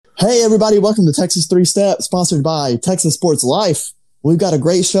Hey, everybody. Welcome to Texas Three Step, sponsored by Texas Sports Life. We've got a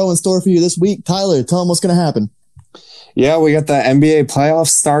great show in store for you this week. Tyler, tell them what's going to happen. Yeah, we got the NBA playoffs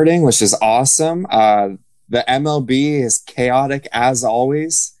starting, which is awesome. The MLB is chaotic as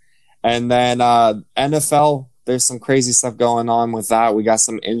always. And then NFL, there's some crazy stuff going on with that. We got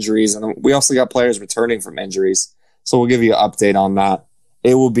some injuries, and we also got players returning from injuries. So we'll give you an update on that.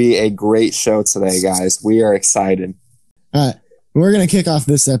 It will be a great show today, guys. We are excited. All right. We're going to kick off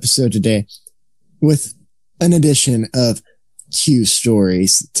this episode today with an edition of Q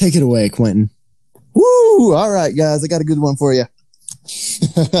Stories. Take it away, Quentin. Woo! All right, guys. I got a good one for you.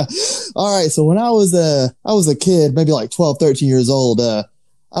 All right. So when I was a kid, maybe like 12, 13 years old, I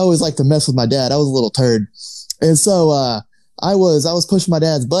always liked to mess with my dad. I was a little turd. And so I was pushing my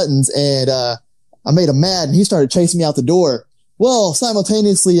dad's buttons, and I made him mad, and he started chasing me out the door. Well,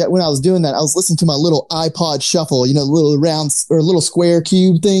 simultaneously, when I was doing that, I was listening to my little iPod Shuffle, you know, little round or little square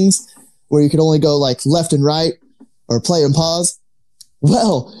cube things where you could only go like left and right or play and pause.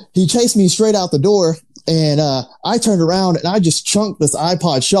 Well, he chased me straight out the door, and I turned around and I just chunked this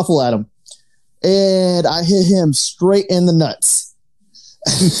iPod Shuffle at him, and I hit him straight in the nuts.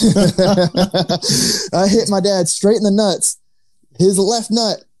 I hit my dad straight in the nuts. His left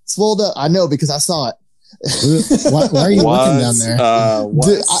nut swelled up. I know because I saw it. Why are you looking down there?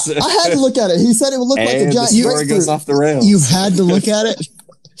 Dude, I had to look at it. He said it would look like a giant. The story goes off the rails. You had to look at it.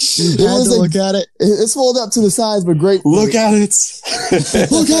 Look at it. It swelled up to the size of a grapefruit. Look at it.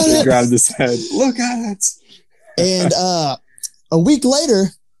 Look at it. He grabbed his head. Look at it. And a week later,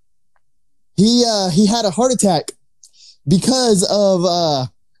 he had a heart attack because of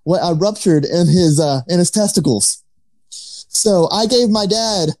what I ruptured in his testicles. So I gave my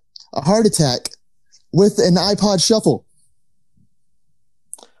dad a heart attack with an iPod Shuffle.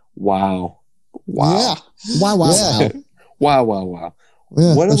 Wow. Yeah. Wow. Yeah. Wow.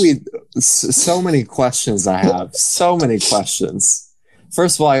 Yeah. What are we? So many questions I have. So many questions.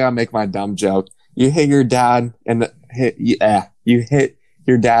 First of all, I gotta make my dumb joke. You hit your dad and you hit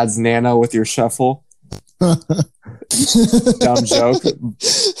your dad's nano with your shuffle. Dumb joke.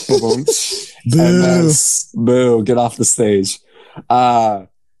 Boom. Boo. And then, boo. Get off the stage.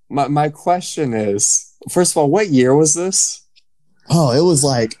 My question is, first of all, what year was this? Oh, it was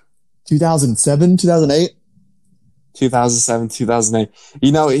like 2007, 2008. 2007, 2008.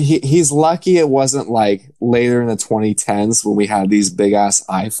 You know, he's lucky it wasn't like later in the 2010s when we had these big ass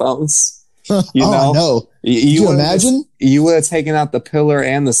iPhones. You know? No. You imagine? You would have taken out the pillar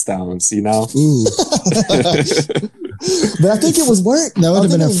and the stones, you know? Ooh. But I think it was work. That would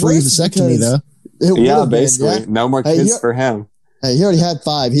have been a free vasectomy, though. Yeah, basically. No more kids for him. Hey, he already had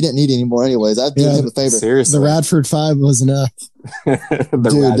 5. He didn't need any more anyways. I'd do him a favor. Seriously. The Radford 5 was enough.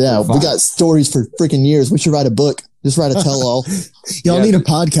 Dude, yeah. We got stories for freaking years. We should write a book. Just write a tell-all. Y'all need a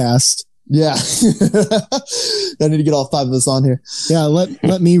podcast. Yeah. I need to get all 5 of us on here. Yeah,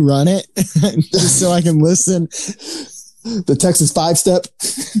 let me run it just so I can listen. The Texas 5-step.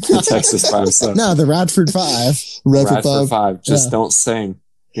 The Texas 5-step. No, the Radford 5. Radford 5. Just don't sing.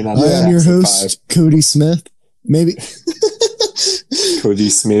 You're not I am your host, Cody Smith. Maybe. Cody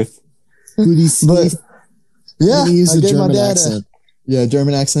Smith. Cody Smith. But, yeah, use I a gave German my dad accent.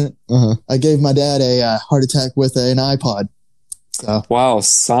 German accent. Uh-huh. I gave my dad a heart attack with an iPod. So. Wow,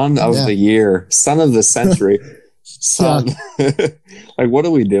 son of the year, son of the century, son. Like, what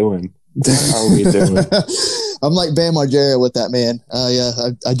are we doing? What are we doing? I'm like Bam Margera with that man.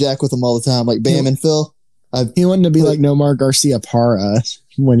 I jack with him all the time, like Bam and Phil. He wanted to be like Nomar Garcia Parra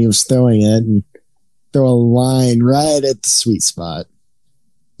when he was throwing it and throw a line right at the sweet spot.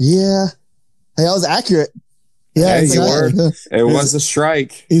 Yeah. Hey, I was accurate. Yeah, hey, you were. It was a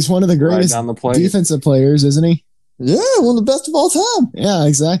strike. He's one of the greatest down the plate. defensive players, isn't he? Yeah, one of the best of all time. Yeah,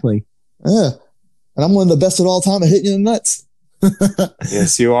 exactly. Yeah. And I'm one of the best of all time at hitting you in the nuts.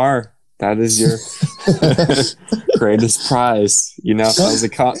 Yes, you are. That is your greatest prize. You know, if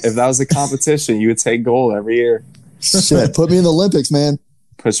that was a competition, you would take gold every year. Shit, put me in the Olympics, man.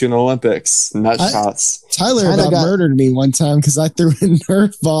 Put you in the Olympics. Nut shots. Tyler murdered me one time because I threw a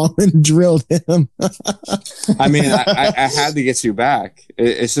Nerf ball and drilled him. I mean, I had to get you back.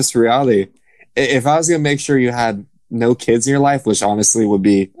 It's just reality. If I was going to make sure you had no kids in your life, which honestly would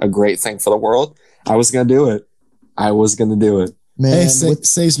be a great thing for the world, I was going to do it. Man, hey,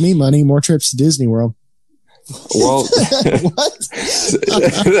 saves me money. More trips to Disney World. Well, what?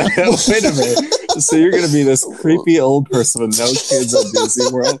 Wait a minute. So you're going to be this creepy old person with no kids at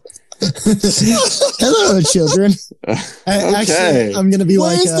Disney World? Hello, children. Actually, I'm going to be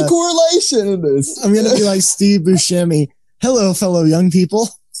Where's the correlation in this? I'm going to be like Steve Buscemi. Hello, fellow young people.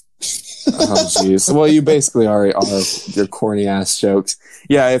 Oh jeez. Well, you basically are your corny ass jokes.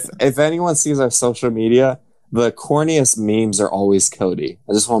 Yeah, if anyone sees our social media, the corniest memes are always Cody.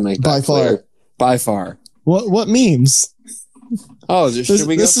 I just want to make that By far. clear. By far. What memes? Oh, should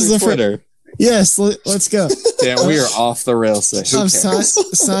we go through Twitter? Yes, let's go. Damn, we are off the rails today. Who I'm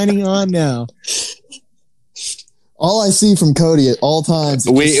cares? signing on now. All I see from Cody at all times.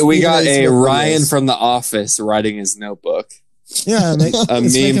 is just We got Stephen a Smith Ryan videos. from The Office writing his notebook. Yeah, A it's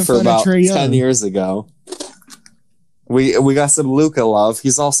making meme for fun of about Trae Young. 10 years ago. We got some Luca love.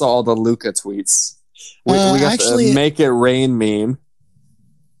 He's also all the Luca tweets. We got actually- the Make It Rain meme.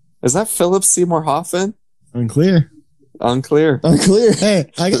 Is that Philip Seymour Hoffman? Unclear. Unclear. Unclear.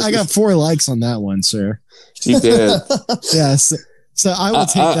 Hey, I got 4 likes on that one, sir. He did. Yes. So I will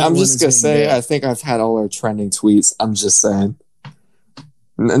take that. I'm one just as going to being say, good. I think I've had all our trending tweets. I'm just saying.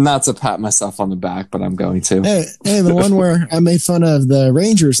 Not to pat myself on the back, but I'm going to. Hey, the one where I made fun of the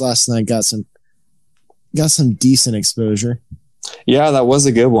Rangers last night got some decent exposure. Yeah, that was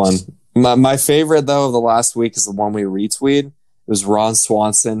a good one. My favorite, though, of the last week is the one we retweeted. It was Ron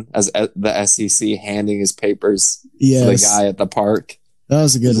Swanson as the SEC handing his papers to the Yes, guy at the park. that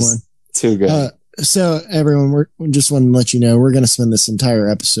was a good one. Too good. So everyone, we just want to let you know we're going to spend this entire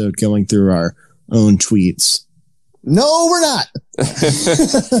episode going through our own tweets. No, we're not.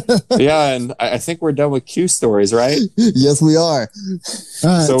 Yeah, and I think we're done with Q stories, right? Yes, we are.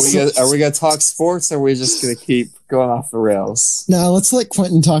 So are we going to talk sports, or are we just going to keep going off the rails? now let's let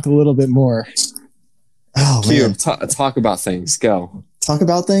Quentin talk a little bit more. Oh, Q, man. talk about things. Go. Talk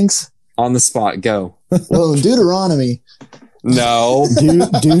about things. On the spot, go. Well, Deuteronomy. No.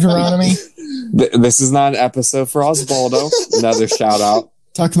 Deuteronomy. This is not an episode for Osvaldo. Another shout out.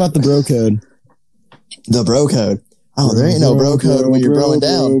 Talk about the bro code. The bro code. Oh, there ain't no bro code when you're broing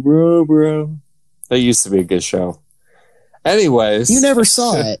down. Bro. That used to be a good show. Anyways. You never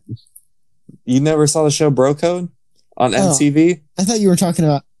saw it. You never saw the show Bro Code on Oh. MTV? I thought you were talking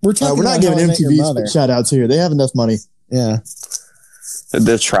about. We're talking. We're not about giving How I Met Your Mother. MTV shout outs here. They have enough money. Yeah.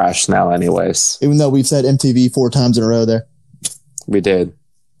 They're trash now anyways. Even though we've said MTV 4 times in a row there. We did.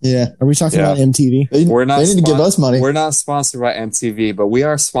 Yeah. Are we talking Yeah. about MTV? They, We're not they need to give us money. We're not sponsored by MTV, but we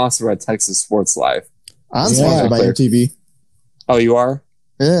are sponsored by Texas Sports Live. I'm Yeah. sponsored by Clear. MTV. Oh, you are?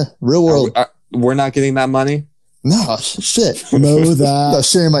 Yeah. Real world. We're not getting that money? No, shit. Know I'm that. not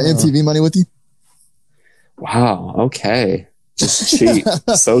sharing my MTV money with you. Wow. Okay. Just cheap.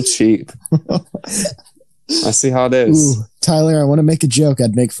 So cheap. I see how it is. Ooh, Tyler, I want to make a joke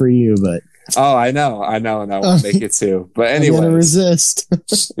I'd make for you, but Oh, I know, and I want to make it too. But I'm going to anyway, resist.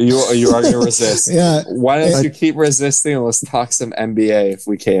 you are going to resist. Yeah. Why don't you keep resisting and let's talk some NBA if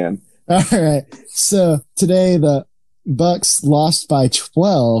we can. All right. So today the Bucks lost by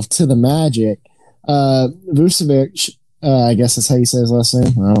 12 to the Magic. Vucevic, I guess that's how you say his last name.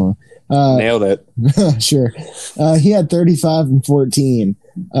 I don't know. Nailed it. Sure. He had 35 and 14.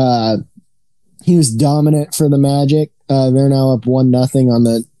 He was dominant for the Magic. They're now up 1-0 on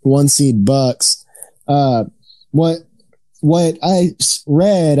the 1 seed Bucks. What I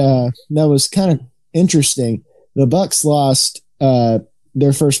read that was kind of interesting. The Bucks lost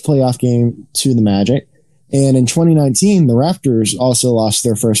their first playoff game to the Magic, and in 2019, the Raptors also lost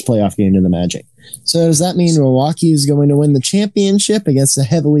their first playoff game to the Magic. So does that mean Milwaukee is going to win the championship against a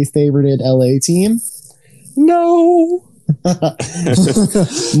heavily favored LA team? No.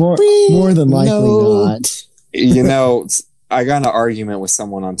 More than likely No. not. You know, I got in an argument with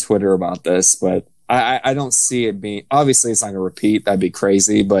someone on Twitter about this, but I don't see it being. Obviously, it's not going to repeat. That'd be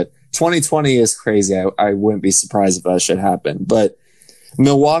crazy. But 2020 is crazy. I wouldn't be surprised if that should happen. But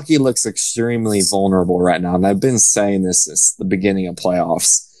Milwaukee looks extremely vulnerable right now, and I've been saying this since the beginning of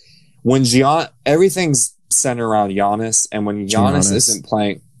playoffs. When everything's centered around Giannis, and when Giannis isn't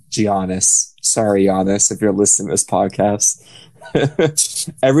playing, sorry Giannis, if you're listening to this podcast.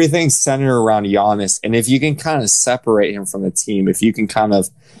 Everything's centered around Giannis, and if you can kind of separate him from the team, if you can kind of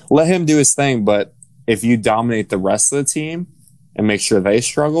let him do his thing, but if you dominate the rest of the team and make sure they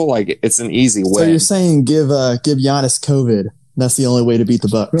struggle, like it's an easy win. So you're saying give Giannis COVID. That's the only way to beat the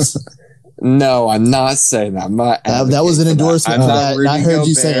Bucks. No, I'm not saying that. I'm not. That was an endorsement I'm for not that. Rudy I heard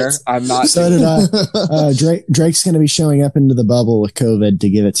you say Gobert. it. I'm not. So did I. Drake's going to be showing up into the bubble with COVID to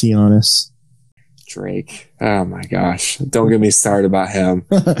give it to Giannis. Drake. Oh my gosh! Don't get me started about him.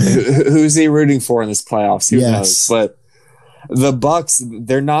 Who's he rooting for in this playoffs? Who knows? But the Bucks,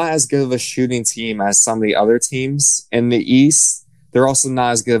 they're not as good of a shooting team as some of the other teams in the East. They're also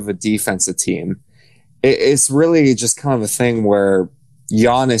not as good of a defensive team. It's really just kind of a thing where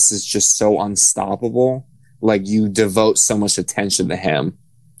Giannis is just so unstoppable. Like you devote so much attention to him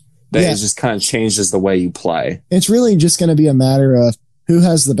that it just kind of changes the way you play. It's really just going to be a matter of who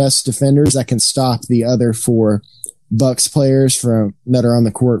has the best defenders that can stop the other four Bucks players that are on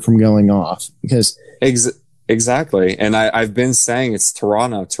the court from going off. Because exactly, and I've been saying it's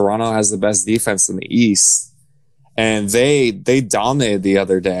Toronto. Toronto has the best defense in the East, and they dominated the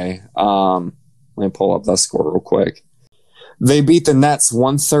other day. Let me pull up that score real quick. They beat the Nets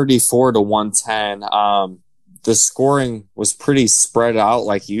 134-110. The scoring was pretty spread out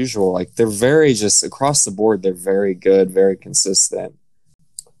like usual. Like they're very just across the board. They're very good, very consistent.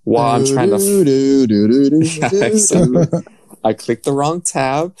 While I'm trying to, I clicked the wrong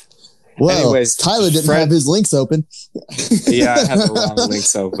tab. Well, anyways, Tyler didn't have his links open. Yeah, I had the wrong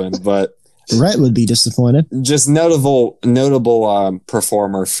links open, but Rhett would be disappointed. Just notable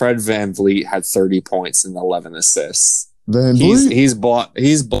performer. Fred VanVleet had 30 points and 11 assists. He's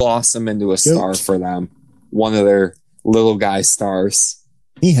blossomed into a star for them. One of their little guy stars.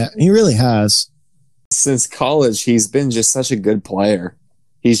 He really has. Since college, he's been just such a good player.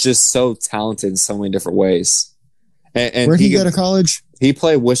 He's just so talented in so many different ways. And where'd he go to college? He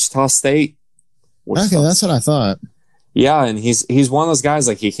played Wichita State. Okay, that's what I thought. Yeah, and he's one of those guys,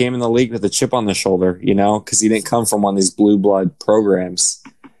 like he came in the league with a chip on the shoulder, because he didn't come from one of these blue blood programs.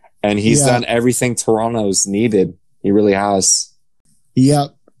 And he's done everything Toronto's needed. He really has.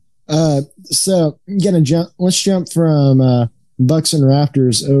 Yep. So let's jump from Bucks and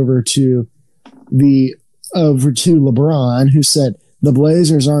Raptors over to LeBron, who said the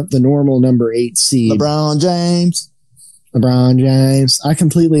Blazers aren't the normal number 8 seed. LeBron James. I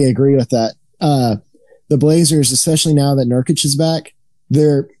completely agree with that. The Blazers, especially now that Nurkic is back,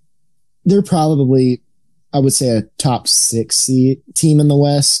 they're probably, I would say, a top 6 team in the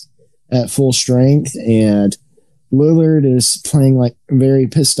West at full strength. And Lillard is playing like very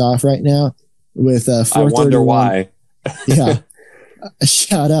pissed off right now with 431. I wonder why. Yeah. A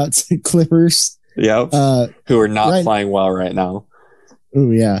shout out to Clippers. Yep. Who are not playing well right now.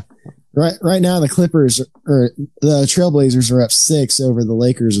 Oh yeah. Right now the Clippers or the Trailblazers are up 6 over the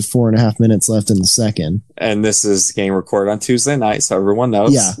Lakers with 4.5 minutes left in the second. And this is getting recorded on Tuesday night, so everyone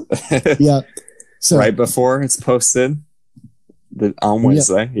knows. Yeah. Yep. So right before it's posted on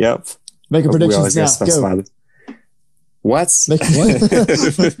Wednesday. Yep. Make a prediction now. Go. What?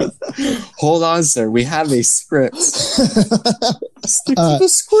 Hold on, sir. We have a script. Stick to the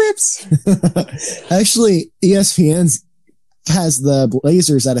scripts. Actually, ESPN has the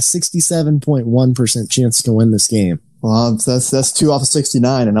Blazers at a 67.1% chance to win this game. Well, that's 2 off of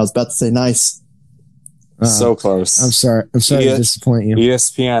 69, and I was about to say nice. So close. I'm sorry to disappoint you.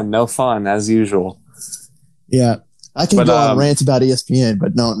 ESPN, no fun as usual. Yeah, I can go on rants about ESPN,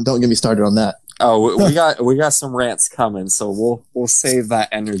 but don't get me started on that. Oh, we got some rants coming, so we'll save that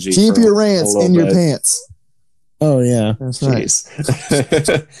energy. Keep your rants in your pants. Oh yeah, that's right.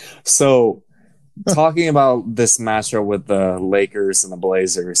 So, talking about this matchup with the Lakers and the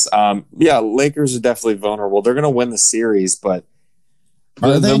Blazers, Lakers are definitely vulnerable. They're going to win the series, but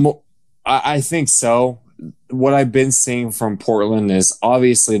are they? I think so. What I've been seeing from Portland is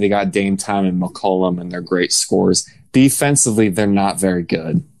obviously they got Dame Time and McCollum, and they're great scorers. Defensively, they're not very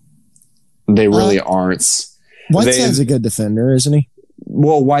good. They really aren't. Whiteside's a good defender, isn't he?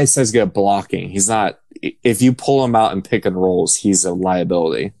 Well, Whiteside's good at blocking. He's not. If you pull him out in pick and rolls, he's a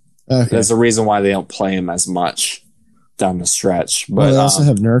liability. Okay. There's a reason why they don't play him as much down the stretch. But they also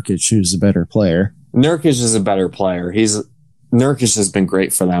have Nurkic, who's a better player. Nurkic is a better player. Nurkic has been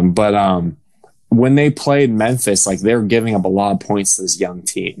great for them. But when they played Memphis, like they were giving up a lot of points to this young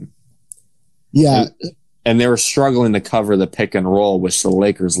team. Yeah. And they were struggling to cover the pick and roll, which the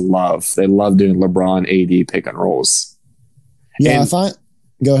Lakers love. They love doing LeBron AD pick and rolls. Yeah,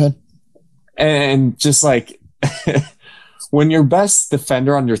 go ahead. And just like when your best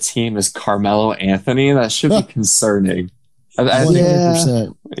defender on your team is Carmelo Anthony, that should be concerning.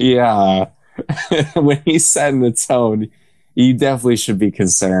 100%. Yeah. When he's setting the tone, you definitely should be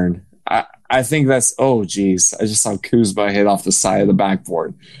concerned. I think that's, oh, geez. I just saw Kuzma hit off the side of the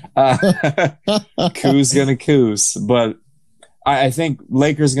backboard. Kuz going to Kuz. But I think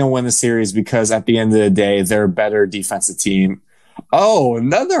Lakers going to win the series because at the end of the day, they're a better defensive team. Oh,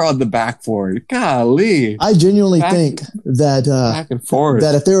 another on the backboard. Golly. I genuinely think that back and forth.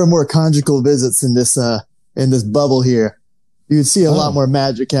 That if there were more conjugal visits in this bubble here, you'd see a lot more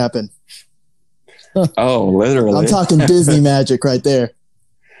magic happen. Oh, literally. I'm talking Disney magic right there.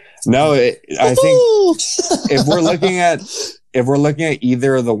 No, I think if we're looking at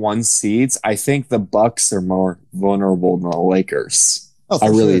either of the 1 seeds, I think the Bucks are more vulnerable than the Lakers. I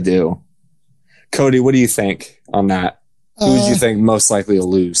really do. Cody, what do you think on that? Who would you think most likely to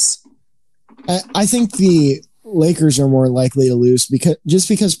lose? I think the Lakers are more likely to lose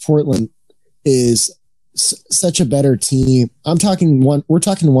because Portland is such a better team. I'm talking one. We're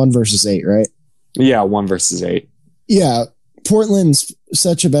talking 1 versus 8, right? Yeah, 1 versus 8. Yeah, Portland's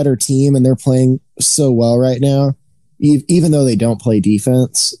such a better team, and they're playing so well right now. Even though they don't play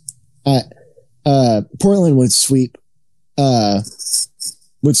defense, Portland would sweep Orlando,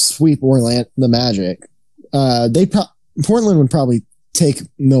 the Magic. Portland would probably take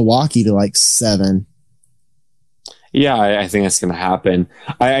Milwaukee to like 7. Yeah, I think that's going to happen.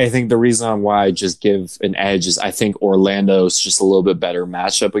 I think the reason why I just give an edge is I think Orlando's just a little bit better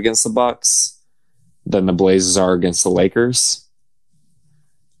matchup against the Bucks than the Blazers are against the Lakers.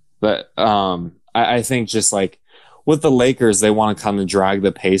 But I think just like with the Lakers, they want to kind of drag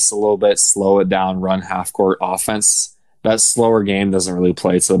the pace a little bit, slow it down, run half-court offense. That slower game doesn't really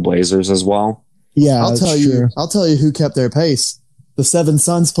play to the Blazers as well. Yeah, I'll tell you who kept their pace. The 7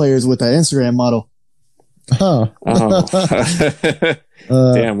 Suns players with that Instagram model. Oh.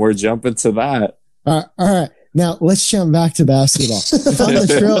 Damn, we're jumping to that. All right. Now let's jump back to basketball. If I'm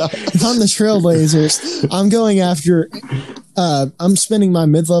the Trailblazers, I'm going after. I'm spending my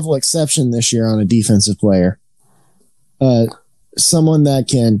mid-level exception this year on a defensive player. Someone that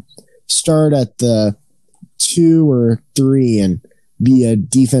can start at the 2 or 3 and be a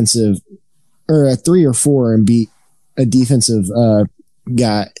defensive, or a 3 or 4 and be a defensive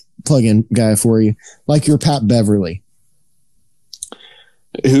plug-in guy for you, like your Pat Beverly.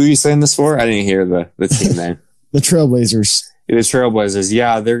 Who are you saying this for? I didn't hear the team name. The Trailblazers. The Trailblazers.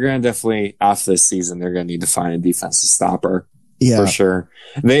 Yeah, they're going to definitely, after this season, they're going to need to find a defensive stopper. Yeah. For sure.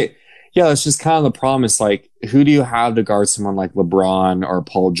 It's just kind of the problem. It's like, who do you have to guard someone like LeBron or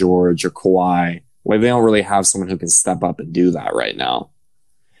Paul George or Kawhi? Like, they don't really have someone who can step up and do that right now.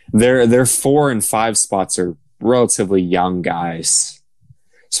 Their 4 and 5 spots are relatively young guys.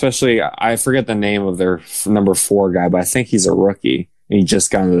 Especially, I forget the name of their number 4 guy, but I think he's a rookie. And he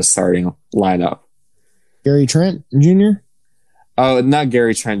just got into the starting lineup. Gary Trent Jr.? Oh, not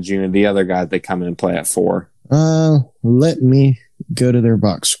Gary Trent Jr., the other guy that come in and play at 4. Let me go to their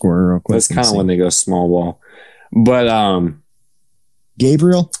box score real quick. That's kind of when they go small ball. But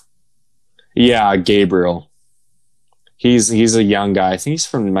Gabriel? Yeah, Gabriel. He's a young guy. I think he's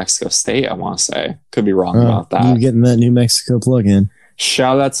from New Mexico State, I want to say. Could be wrong about that. You getting that New Mexico plug-in.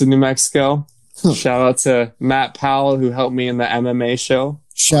 Shout out to New Mexico. Shout out to Matt Powell, who helped me in the MMA show.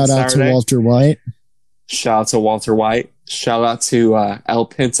 Shout out to Walter White. Shout out to Walter White. Shout out to El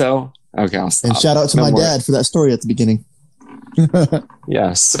Pinto. Okay, I'll stop. And shout out to my dad for that story at the beginning.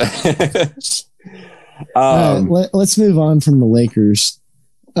 Yes. Let's move on from the Lakers.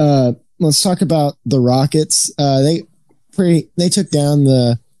 Let's talk about the Rockets. They took down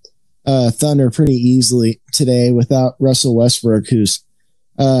the Thunder pretty easily today without Russell Westbrook, who's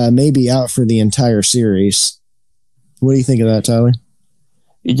maybe out for the entire series. What do you think of that, Tyler?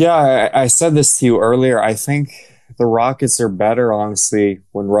 Yeah, I said this to you earlier. I think the Rockets are better, honestly,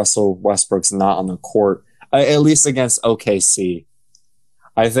 when Russell Westbrook's not on the court, at least against OKC.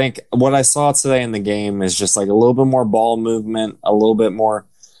 I think what I saw today in the game is just like a little bit more ball movement, a little bit more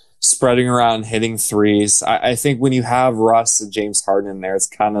spreading around, hitting threes. I think when you have Russ and James Harden in there, it's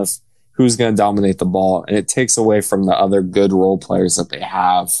kind of who's going to dominate the ball, and it takes away from the other good role players that they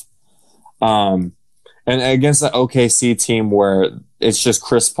have. And against the OKC team where it's just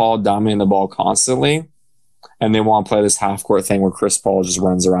Chris Paul dominating the ball constantly, and they want to play this half-court thing where Chris Paul just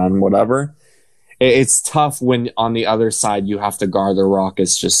runs around and whatever, it's tough when on the other side you have to guard the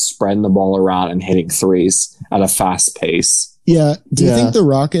Rockets just spreading the ball around and hitting threes at a fast pace. Yeah. Do you think the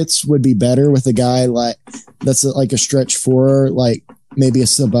Rockets would be better with a guy that's like a stretch 4, like maybe a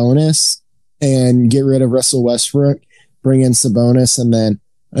Sabonis, and get rid of Russell Westbrook, bring in Sabonis, and then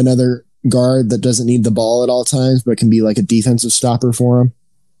another guard that doesn't need the ball at all times but can be like a defensive stopper for him?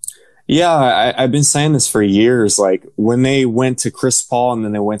 Yeah, I've been saying this for years. Like when they went to Chris Paul and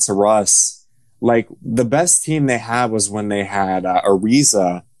then they went to Russ, like the best team they had was when they had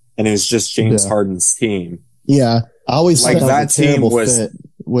Ariza, and it was just James Harden's team. Yeah, I always like that team was fit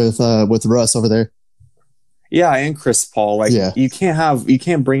with Russ over there. Yeah, and Chris Paul. Like you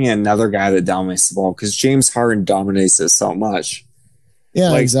can't bring in another guy that dominates the ball because James Harden dominates it so much.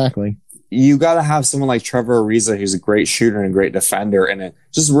 Yeah, exactly. You got to have someone like Trevor Ariza, who's a great shooter and a great defender and a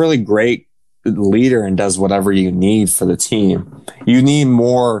just really great leader and does whatever you need for the team. You need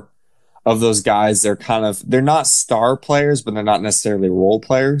more of those guys. They're not star players, but they're not necessarily role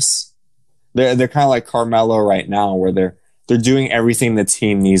players. They're kind of like Carmelo right now, where they're doing everything the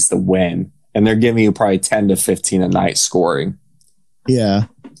team needs to win, and they're giving you probably 10 to 15 a night scoring. Yeah.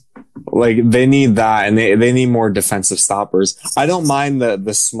 Like they need that, and they need more defensive stoppers. I don't mind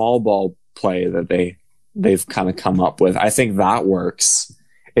the small ball play that they've kind of come up with. I think that works.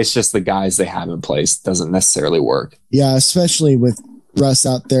 It's just the guys they have in place doesn't necessarily work. Yeah, especially with Russ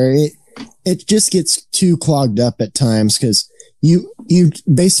out there, it just gets too clogged up at times because you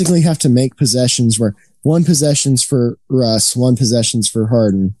basically have to make possessions where one possession's for Russ, one possession's for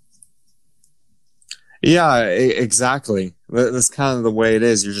Harden. Yeah, exactly. That's kind of the way it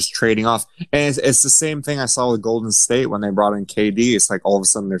is. You're just trading off. And it's the same thing I saw with Golden State when they brought in KD. It's like all of a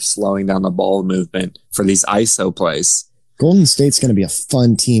sudden they're slowing down the ball movement for these ISO plays. Golden State's going to be a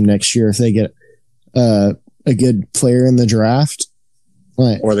fun team next year if they get a good player in the draft.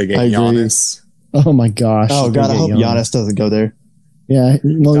 What? Or they get Giannis. Oh, my gosh. Oh, God, I hope Giannis doesn't go there. Yeah,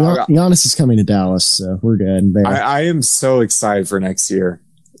 well, Giannis is coming to Dallas, so we're good there. I am so excited for next year.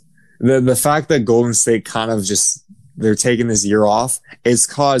 The fact that Golden State kind of just they're taking this year off, it's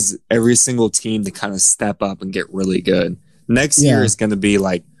caused every single team to kind of step up and get really good. Next year is going to be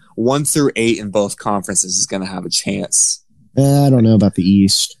like 1 through 8 in both conferences is going to have a chance. I don't know about the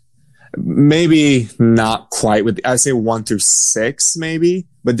East. Maybe not quite with I'd say 1 through 6 maybe,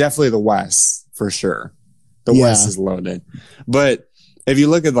 but definitely the West for sure. The West is loaded. But if you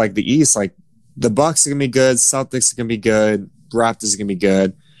look at like the East, like the Bucks are going to be good, Celtics are going to be good, Raptors are going to be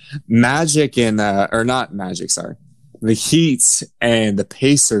good. Magic and or not Magic, sorry. The Heat and the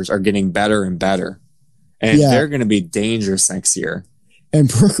Pacers are getting better and better. And they're going to be dangerous next year.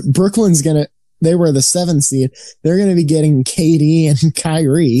 And Brooklyn's going to they were the 7th seed. They're going to be getting KD and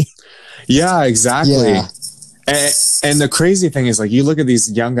Kyrie. Yeah, exactly. Yeah. And the crazy thing is like you look at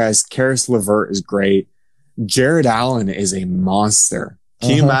these young guys, Karis LeVert is great. Jared Allen is a monster.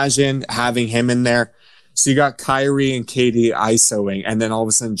 Can you imagine having him in there? So you got Kyrie and KD ISOing, and then all of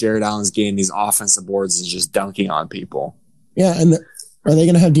a sudden Jared Allen's getting these offensive boards and just dunking on people. Yeah, and are they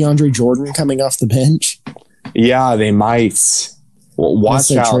going to have DeAndre Jordan coming off the bench? Yeah, they might. Well,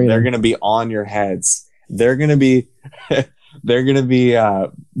 watch out. They're going to be on your heads. They're going to be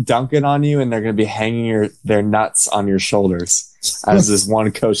dunking on you, and they're going to be hanging their nuts on your shoulders, as this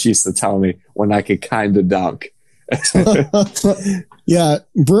one coach used to tell me when I could kind of dunk. Yeah,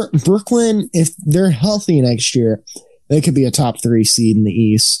 Brooklyn, if they're healthy next year, they could be a top 3 seed in the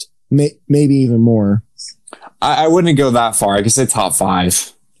East, maybe even more. I wouldn't go that far. I could say top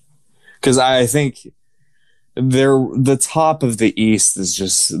 5 because I think the top of the East is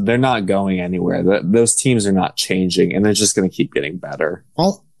just they're not going anywhere. Those teams are not changing, and they're just going to keep getting better.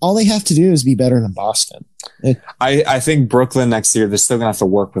 All they have to do is be better than Boston. I think Brooklyn next year they're still going to have to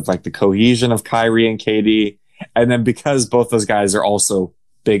work with like the cohesion of Kyrie and KD. And then because both those guys are also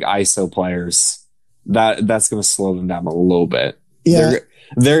big ISO players, that's going to slow them down a little bit. Yeah.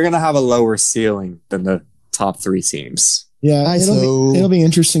 They're going to have a lower ceiling than the top 3 teams. Yeah, it'll be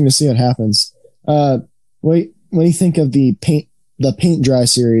interesting to see what happens. What do you think of the paint dry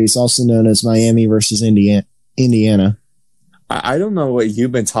series, also known as Miami versus Indiana? I don't know what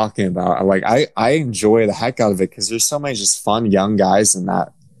you've been talking about. Like I enjoy the heck out of it because there's so many just fun young guys in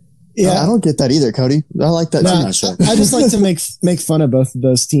that. Yeah, I don't get that either, Cody. I like that too. I just like to make fun of both of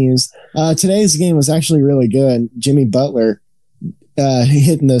those teams. Today's game was actually really good. Jimmy Butler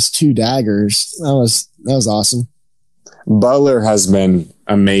hitting those 2 daggers. That was awesome. Butler has been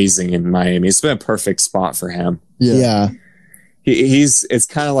amazing in Miami. It's been a perfect spot for him. Yeah. It's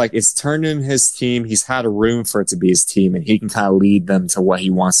kind of like it's turned in his team. He's had a room for it to be his team, and he can kind of lead them to what he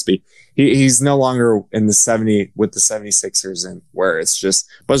wants to be. He's no longer in the 76ers and where it's just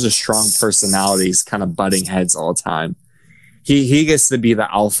a bunch of strong personalities kind of butting heads all the time. He gets to be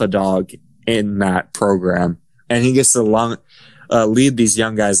the alpha dog in that program, and he gets to lead these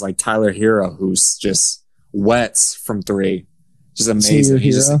young guys like Tyler Hero, who's just wets from 3. Just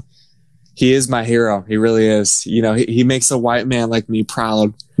amazing. He is my hero. He really is. You know, he makes a white man like me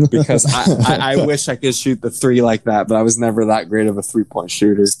proud because I wish I could shoot the 3 like that, but I was never that great of a 3-point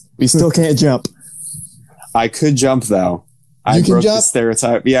shooter. You still can't jump. I could jump though. I broke the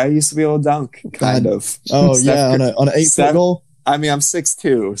stereotype. Yeah, I used to be able to dunk, kind of. Oh yeah, on an 8-foot goal. I mean, I'm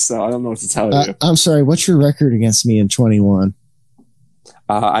 6'2", so I don't know what to tell you. I'm sorry. What's your record against me in 21?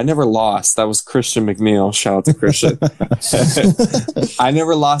 I never lost. That was Christian McNeil. Shout out to Christian. I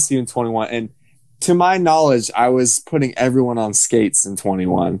never lost you in 21. And to my knowledge, I was putting everyone on skates in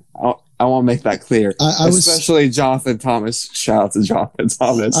 21. I want to make that clear. Especially Jonathan Thomas. Shout out to Jonathan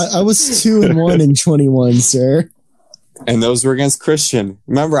Thomas. I was 2-1 in 21, sir. And those were against Christian.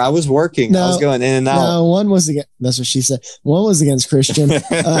 Remember, I was working. I was going in and out. No, one was against. That's what she said. One was against Christian.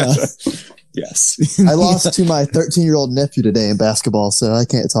 Yes. I lost to my 13-year-old nephew today in basketball, so I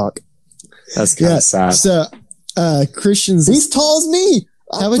can't talk. That's kind of sad. So, Christian's... He's tall as me.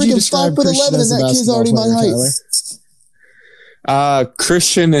 How would you describe 5'11", and that kid's already my height.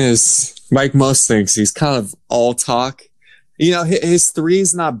 Christian is, like most things, he's kind of all talk. his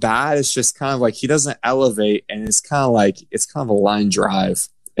three's not bad. It's just kind of like he doesn't elevate, and it's kind of a line drive.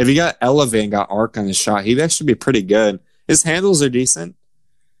 If he got elevate and got arc on his shot, he'd actually be pretty good. His handles are decent.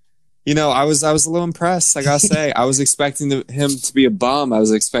 I was a little impressed. I gotta say, I was expecting him to be a bum. I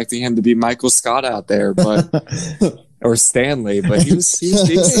was expecting him to be Michael Scott out there, or Stanley, but he was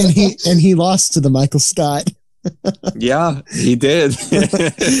decent. and he lost to the Michael Scott. Yeah, he did.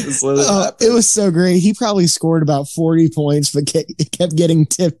 It was so great. He probably scored about 40 points, but kept getting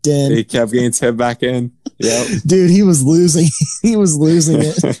tipped in. He kept getting tipped back in. Yeah, dude, he was losing. He was losing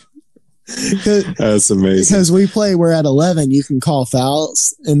it. That's amazing. Because we're at 11. You can call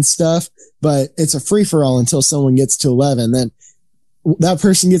fouls and stuff, but it's a free for all until someone gets to 11. Then that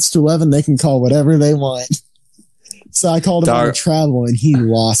person gets to 11, they can call whatever they want. So I called him on a travel, and he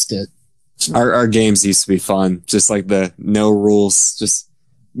lost it. Our games used to be fun, just like the no rules, just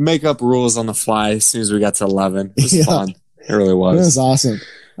make up rules on the fly as soon as we got to 11. It was fun. It really was. It was awesome.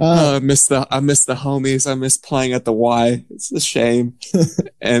 I miss the homies. I miss playing at the Y. It's a shame.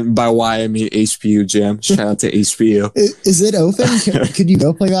 And by Y, I mean HBU gym. Shout out to HBU. Is it open? Could you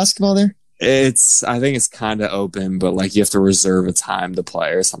go play basketball there? I think it's kind of open, but like you have to reserve a time to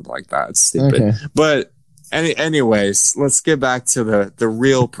play or something like that. It's stupid. Okay. But anyways, let's get back to the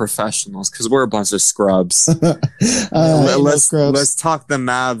real professionals, because we're a bunch of scrubs. Let's talk the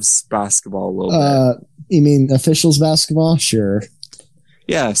Mavs basketball a little bit. You mean officials basketball? Sure.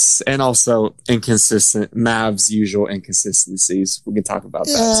 Yes, and also Mavs' usual inconsistencies. We can talk about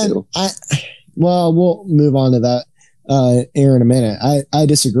that too. We'll move on to that here in a minute. I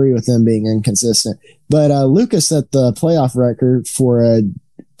disagree with them being inconsistent, but Luka set the playoff record for a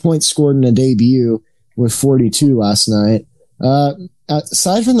point scored in a debut with 42 last night.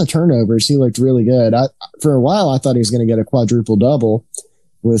 Aside from the turnovers, he looked really good. For a while, I thought he was going to get a quadruple double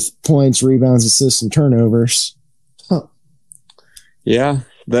with points, rebounds, assists, and turnovers. Huh. Yeah,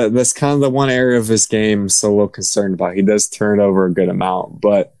 that's kind of the one area of his game I'm so a little concerned about. He does turn it over a good amount,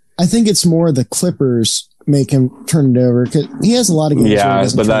 but I think it's more the Clippers make him turn it over, because he has a lot of games where he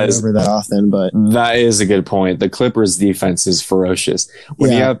doesn't turn it over that often. But that is a good point. The Clippers defense is ferocious.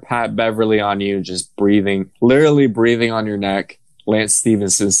 When you have Pat Beverly on you, just literally breathing on your neck, Lance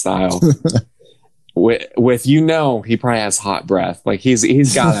Stevenson style. with he probably has hot breath. Like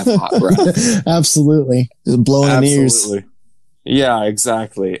he's got to have hot breath. Absolutely. Just blowing in ears. Yeah,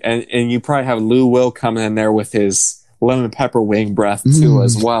 exactly. And you probably have Lou Will coming in there with his lemon pepper wing breath too,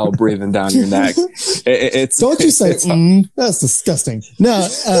 as well, breathing down your neck. Don't you say that's disgusting. No,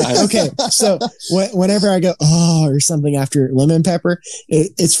 okay. So whenever I go or something after lemon pepper,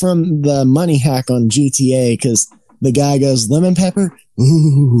 it's from the Money Hack on GTA, because the guy goes lemon pepper.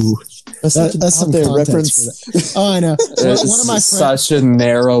 Ooh, that's some reference. Oh, I know. One of my friends, such a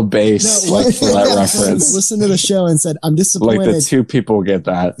narrow base for that reference. Listened to the show and said, "I'm disappointed." Like the two people get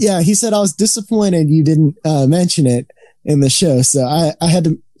that. Yeah, he said, "I was disappointed you didn't mention it in the show." So I had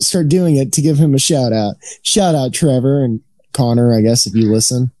to start doing it to give him a shout out. Shout out Trevor and Connor, I guess, if you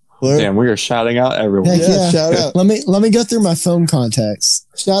listen. Damn, we are shouting out everyone. Yeah, shout out. Let me go through my phone contacts.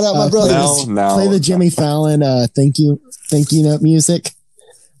 Shout out my brothers. Play the Jimmy Fallon thank you note music.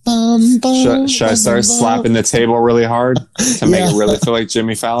 Should I start slapping the table really hard to make it really feel like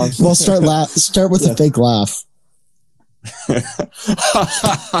Jimmy Fallon? Well, start with a fake laugh.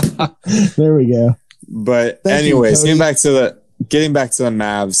 There we go. But anyways, getting back to the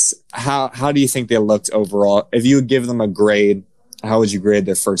Mavs, how do you think they looked overall? If you would give them a grade, how would you grade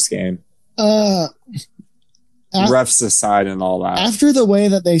their first game? Refs aside and all that. After the way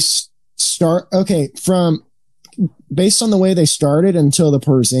that they start, based on the way they started until the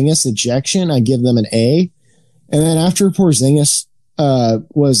Porzingis ejection, I give them an A. And then after Porzingis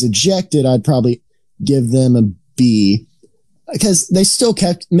was ejected, I'd probably give them a B, because they still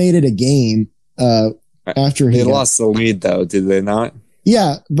made it a game after they lost the lead, though, did they not?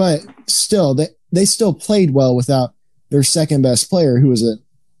 Yeah, but still, they still played well without their second best player, who was an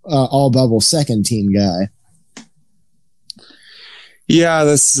all bubble second team guy. Yeah,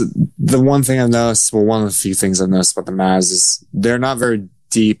 that's the one thing I've noticed. Well, one of the few things I've noticed about the Mavs is they're not very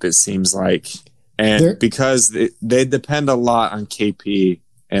deep, it seems like. And because they depend a lot on KP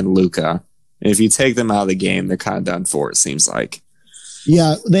and Luka. And if you take them out of the game, they're kind of done for, it seems like.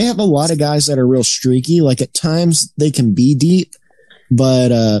 Yeah, they have a lot of guys that are real streaky. Like at times they can be deep,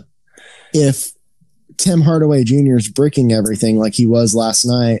 but if Tim Hardaway Jr. is bricking everything like he was last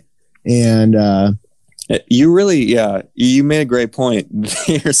night, and you made a great point.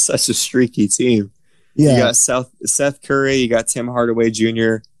 They're such a streaky team. Yeah, you got Seth Curry, you got Tim Hardaway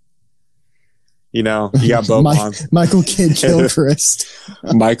Jr. You got Boban. Michael Kidd-Gilchrist.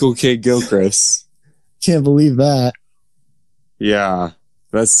 Michael Kidd-Gilchrist. Can't believe that. Yeah,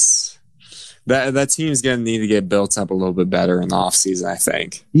 that team's gonna need to get built up a little bit better in the offseason, I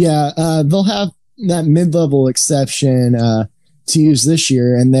think. Yeah, they'll have that mid-level exception to use this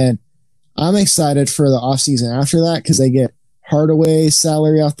year, and then I'm excited for the offseason after that because they get Hardaway's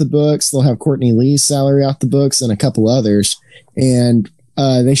salary off the books. They'll have Courtney Lee's salary off the books and a couple others, and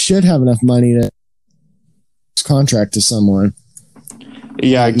they should have enough money to contract to someone.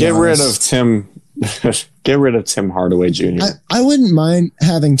 Yeah, get rid of Tim. Get rid of Tim Hardaway Jr. I wouldn't mind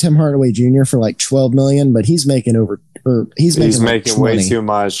having Tim Hardaway Jr. for like $12 million, but he's making making way too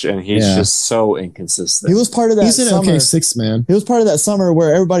much, and he's just so inconsistent. He was part of that. He's an summer. okay sixth man. He was part of that summer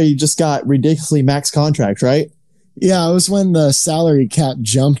where everybody just got ridiculously max contracts, right? Yeah, it was when the salary cap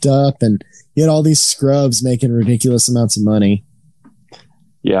jumped up, and you had all these scrubs making ridiculous amounts of money.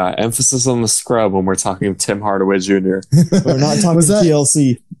 Yeah, emphasis on the scrub when we're talking Tim Hardaway Jr. We're not talking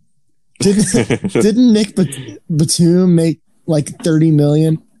TLC. Didn't Nick Batum make like $30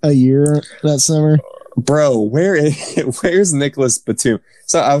 million a year that summer? Bro, where's Nicholas Batum?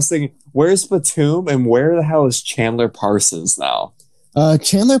 So I was thinking, where's Batum and where the hell is Chandler Parsons now?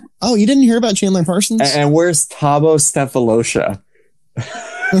 Chandler. Oh, you didn't hear about Chandler Parsons? And where's Thabo Stefalosha?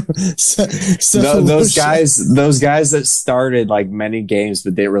 So those guys that started like many games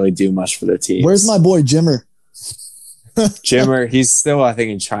but didn't really do much for their team. Where's my boy Jimmer? Jimmer, he's still, I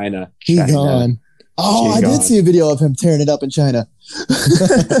think, in China. He gone. Oh, I did see a video of him tearing it up in China.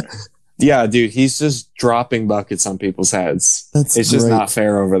 Yeah, dude, he's just dropping buckets on people's heads. It's just great. not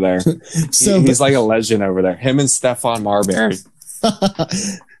fair over there. He's like a legend over there. Him and Stephon Marbury.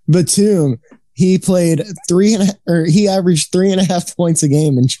 Batum, he played he averaged 3.5 points a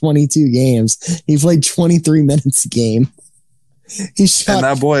game in 22 games. He played 23 minutes a game. And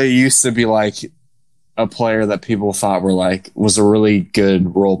that boy used to be like a player that people thought was a really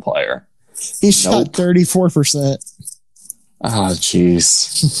good role player. He shot 34%. Oh,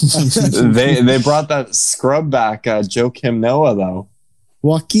 jeez. they brought that scrub back, Joakim Noah, though.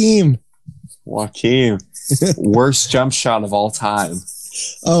 Joakim. Worst jump shot of all time.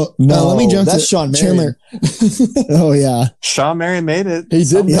 Oh, no, let me jump that's to Sean Chandler. Oh, yeah. Sean Marion made it. He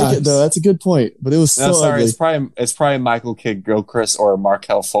did make it, though. That's a good point. But it was so ugly. It's probably Michael Kidd-Gilchrist or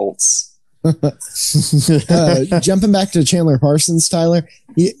Markelle Fultz. Jumping back to Chandler Parsons, Tyler,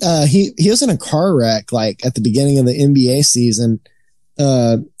 he was in a car wreck like at the beginning of the NBA season.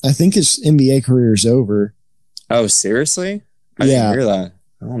 I think his NBA career is over. Oh, seriously? I didn't hear that.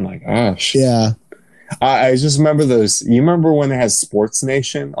 Oh my gosh. Yeah. I just remember those. You remember when they had Sports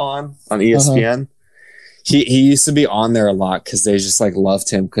Nation on ESPN? He used to be on there a lot because they just like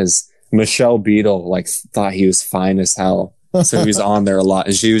loved him because Michelle Beadle like thought he was fine as hell. So he was on there a lot,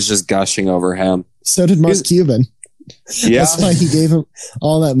 and she was just gushing over him. So did Mark Cuban. Yeah, that's why he gave him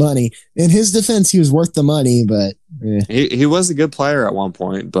all that money. In his defense, he was worth the money, but he was a good player at one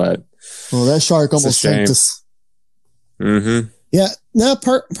point. But that shark almost sank us. Mm-hmm. Yeah, no.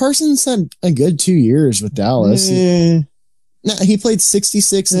 Parsons had a good 2 years with Dallas. No, he played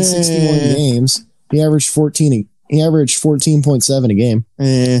 66 and 61 games. He averaged 14. He averaged 14.7 a game.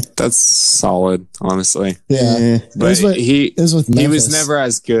 That's solid, honestly. Yeah. But he was never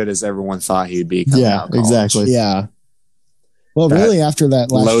as good as everyone thought he'd be. Yeah, exactly. Yeah. Well, really, after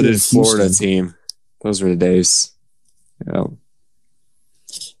that last loaded Florida team, those were the days.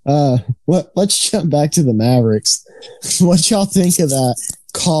 Let's jump back to the Mavericks. What y'all think of that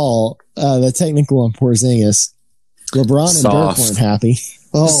call, the technical on Porzingis? LeBron and Dirk weren't happy.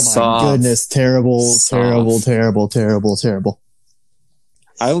 Oh my goodness. Terrible. I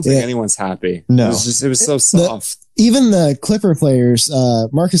don't think anyone's happy. No. It was so soft. Even the Clipper players,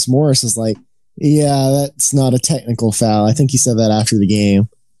 Marcus Morris is like, yeah, that's not a technical foul. I think he said that after the game.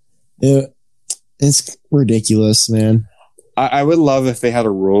 It's ridiculous, man. I would love if they had a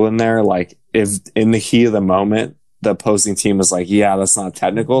rule in there, like if in the heat of the moment, the opposing team was like, yeah, that's not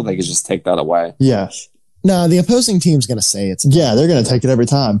technical, they could just take that away. Yeah. No, the opposing team's going to say it's. Yeah, they're going to take it every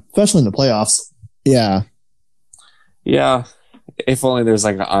time, especially in the playoffs. Yeah. Yeah. If only there's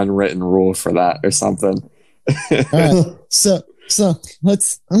like an unwritten rule for that or something. All right. So I'm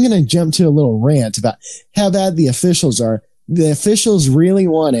going to jump to a little rant about how bad the officials are. The officials really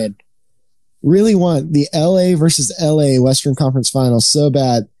want the LA versus LA Western Conference Finals so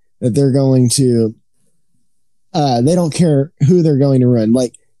bad that they're going to, they don't care who they're going to run.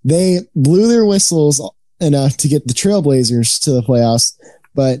 Like they blew their whistles enough to get the Trailblazers to the playoffs,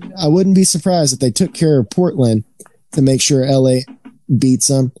 but I wouldn't be surprised if they took care of Portland to make sure LA beats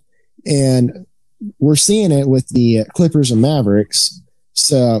them. And we're seeing it with the Clippers and Mavericks.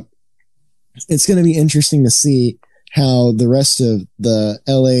 So it's going to be interesting to see how the rest of the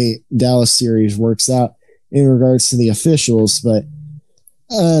LA Dallas series works out. in regards to the officials, but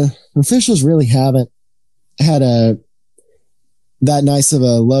officials really haven't had that nice of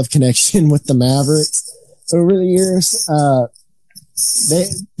a love connection with the Mavericks over the years.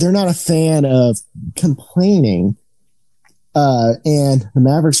 They're not a fan of complaining, and the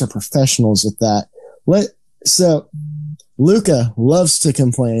Mavericks are professionals with that. So Luka loves to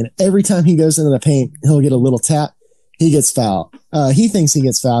complain. Every time he goes into the paint, he'll get a little tap. He gets fouled. He thinks he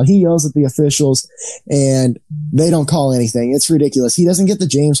gets fouled. He yells at the officials, and they don't call anything. It's ridiculous. He doesn't get the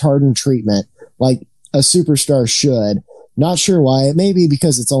James Harden treatment like a superstar should. Not sure why. It may be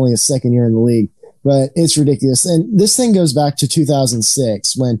because it's only his second year in the league, but it's ridiculous. And this thing goes back to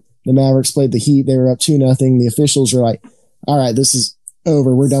 2006 when the Mavericks played the Heat. They were up 2-0. The officials were like, all right, this is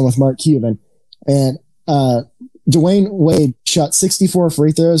over. We're done with Mark Cuban. And Dwayne Wade shot 64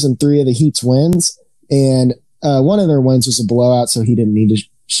 free throws in 3 of the Heat's wins. And one of their wins was a blowout, so he didn't need to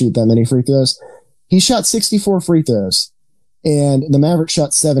shoot that many free throws. He shot 64 free throws, and the Mavericks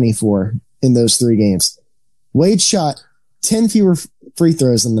shot 74 in those 3 games. Wade shot 10 fewer free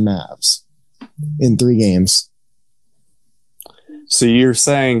throws than the Mavs in 3 games. So you're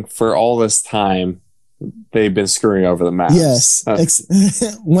saying for all this time, they've been screwing over the Mavs? Yes.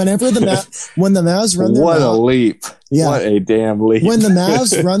 When the Mavs run their mouth. What a leap. Yeah. What a damn leap. When the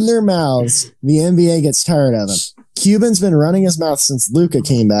Mavs run their mouths, the NBA gets tired of them. Cuban's been running his mouth since Luka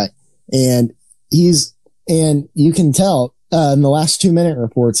came back, and you can tell in the last 2-minute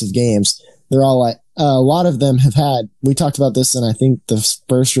reports of games, they're all like, a lot of them have had, we talked about this in I think the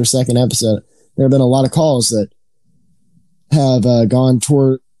first or second episode, there have been a lot of calls that have gone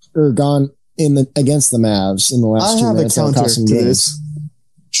against the Mavs in the last 2 minutes. I have a counter to this.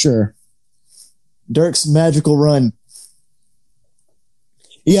 Sure. Dirk's magical run.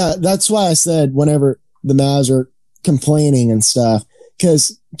 Yeah, that's why I said whenever the Mavs are complaining and stuff,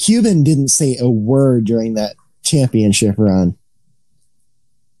 because Cuban didn't say a word during that championship run.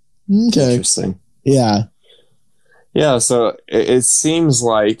 Okay. Interesting. Yeah. Yeah, so it seems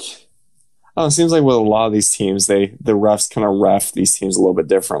like with a lot of these teams, the refs kind of ref these teams a little bit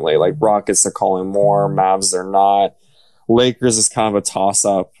differently. Like Rockets are calling more, Mavs they're not. Lakers is kind of a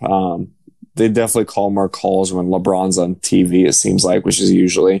toss-up. They definitely call more calls when LeBron's on TV, it seems like, which is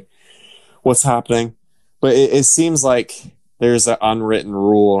usually what's happening. But it seems like there's an unwritten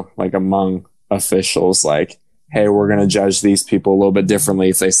rule like among officials, like, hey, we're going to judge these people a little bit differently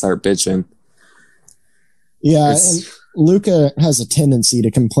if they start bitching. Yeah, and Luka has a tendency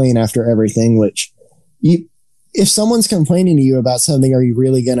to complain after everything, which if someone's complaining to you about something, are you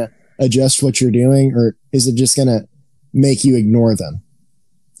really going to adjust what you're doing, or is it just going to make you ignore them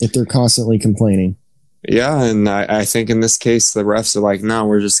if they're constantly complaining? Yeah, and I think in this case, the refs are like, no,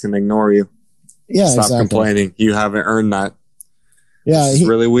 we're just going to ignore you. Yeah, Stop exactly. complaining. You haven't earned that. Yeah, it's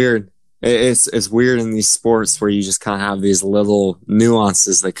really weird. It's weird in these sports where you just kind of have these little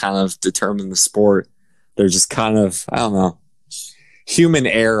nuances that kind of determine the sport. They're just kind of, I don't know, human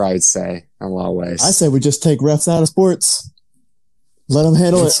error, I'd say, in a lot of ways. I say we just take refs out of sports. Let them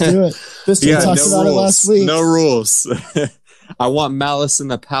handle it. Do it. We talked about it last week. No rules. I want Malice in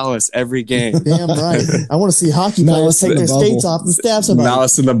the Palace every game. Damn right. I want to see hockey players take their skates off and stab somebody.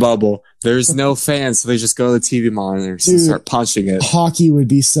 Malice in the bubble. There's no fans, so they just go to the TV monitors and start punching it. Hockey would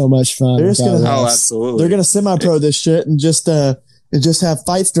be so much fun. Absolutely. They're going to semi-pro this shit and just have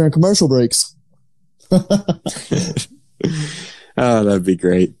fights during commercial breaks. Oh, that'd be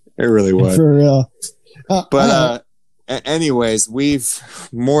great. It really would. For real. Anyways, we've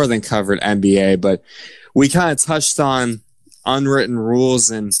more than covered NBA, but we kind of touched on unwritten rules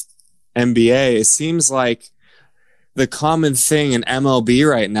in NBA. It seems like the common thing in MLB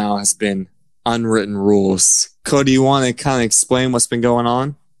right now has been unwritten rules. Cody, you want to kind of explain what's been going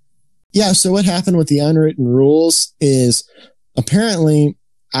on? Yeah, so what happened with the unwritten rules is apparently,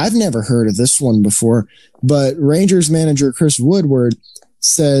 I've never heard of this one before, but Rangers manager Chris Woodward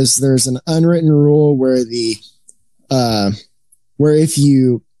says there's an unwritten rule where where if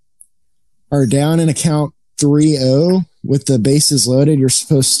you are down in a count 3-0 with the bases loaded, you're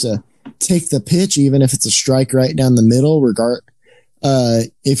supposed to take the pitch, even if it's a strike right down the middle,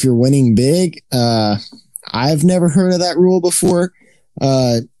 if you're winning big. I've never heard of that rule before.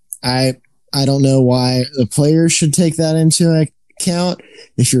 I don't know why the players should take that into account.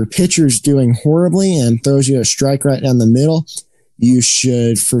 If your pitcher's doing horribly and throws you a strike right down the middle, you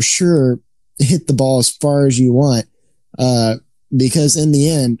should for sure hit the ball as far as you want, because in the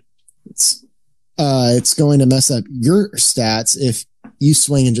end, it's going to mess up your stats if you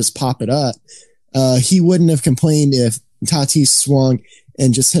swing and just pop it up. He wouldn't have complained if Tatis swung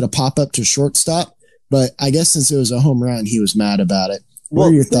and just hit a pop up to shortstop, but I guess since it was a home run, he was mad about it. What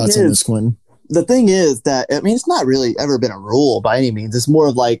are your thoughts on this, Quentin? the thing is that, I mean, it's not really ever been a rule by any means. It's more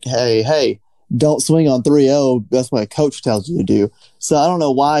of like, hey, don't swing on 3-0. That's what a coach tells you to do. So I don't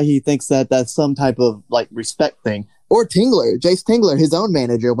know why he thinks that that's some type of like respect thing. Or Tingler, Jace Tingler, his own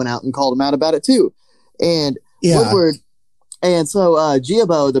manager, went out and called him out about it too. And Woodward, and so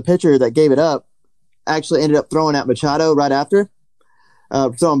Giabo, the pitcher that gave it up, actually ended up throwing at Machado right after.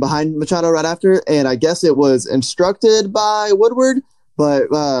 Throwing behind Machado right after. And I guess it was instructed by Woodward, but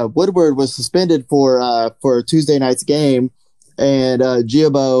Woodward was suspended for Tuesday night's game. And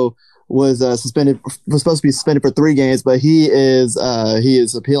Giabo was supposed to be suspended for 3 games, but he is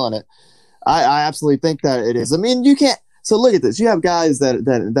appealing it. I absolutely think that it is. I mean, you can't. So look at this. You have guys that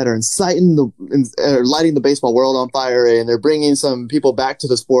are inciting lighting the baseball world on fire, and they're bringing some people back to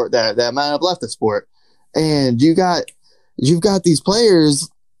the sport that might have left the sport. And you've got these players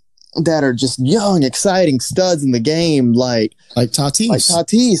that are just young, exciting studs in the game, like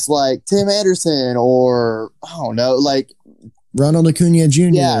Tatis, like Tim Anderson, or I don't know, like Ronald Acuna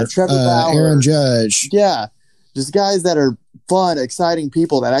Jr., Trevor Bauer, Aaron Judge. Yeah, just guys that are fun, exciting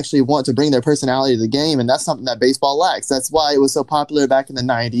people that actually want to bring their personality to the game, and that's something that baseball lacks. That's why it was so popular back in the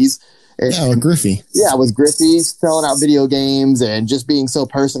 90s. With Griffey. Yeah, with Griffey selling out video games and just being so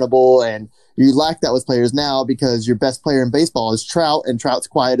personable, and you lack that with players now because your best player in baseball is Trout, and Trout's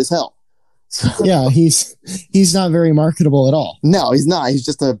quiet as hell. So, yeah, he's not very marketable at all. No, he's not. He's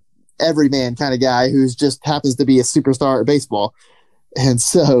just a everyman kind of guy who's just happens to be a superstar at baseball. And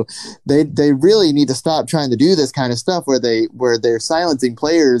so they really need to stop trying to do this kind of stuff where they're silencing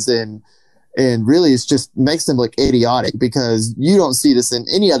players and really it's just makes them look idiotic, because you don't see this in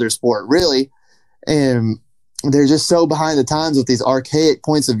any other sport really. And they're just so behind the times with these archaic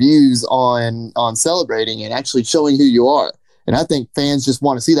points of views on celebrating and actually showing who you are. And I think fans just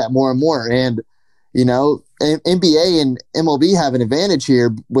want to see that more and more. And, you know, NBA and MLB have an advantage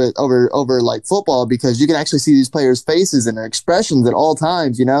here over like football, because you can actually see these players' faces and their expressions at all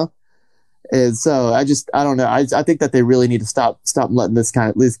times, you know? And so I don't know. I think that they really need to stop letting these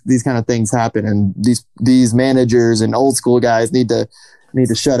kind of things happen. And these managers and old school guys need to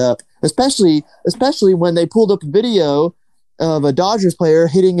shut up, especially when they pulled up a video of a Dodgers player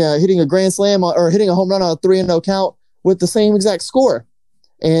hitting a grand slam or hitting a home run on a 3-0 count with the same exact score.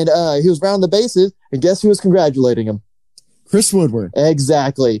 And he was rounding the bases, and guess who was congratulating him? Chris Woodward.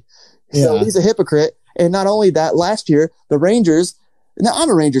 Exactly. Yeah. So he's a hypocrite. And not only that, last year the Rangers. Now I'm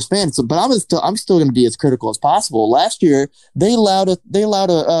a Rangers fan, but I'm still going to be as critical as possible. Last year they allowed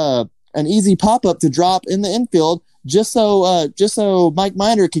an easy pop up to drop in the infield just so Mike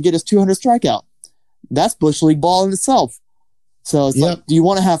Minor could get his 200th strikeout. That's Bush League ball in itself. So it's like, do you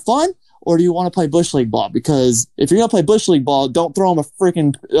want to have fun? Or do you want to play Bush League ball? Because if you're going to play Bush League ball, don't throw him a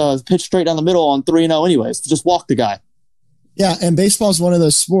freaking pitch straight down the middle on 3-0 anyways. Just walk the guy. Yeah, and baseball is one of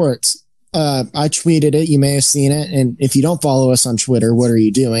those sports. I tweeted it. You may have seen it. And if you don't follow us on Twitter, what are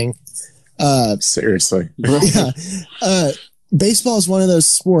you doing? Seriously. Yeah. Baseball is one of those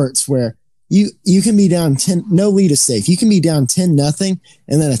sports where you can be down 10, no lead is safe. You can be down 10-0,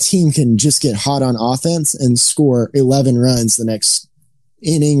 and then a team can just get hot on offense and score 11 runs the next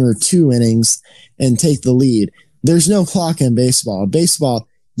inning or 2 innings and take the lead. There's no clock in baseball. Baseball,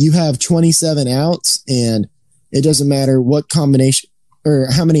 you have 27 outs, and it doesn't matter what combination or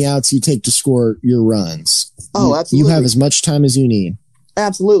how many outs you take to score your runs. Oh, absolutely. You have as much time as you need.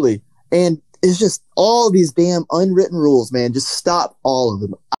 Absolutely. And it's just all of these damn unwritten rules, man. Just stop all of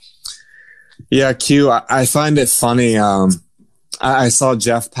them. Yeah, Q, I find it funny. I saw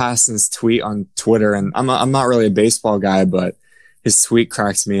Jeff Passan's tweet on Twitter, and I'm not really a baseball guy, but his tweet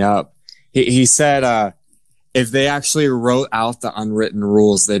cracks me up. He said, if they actually wrote out the unwritten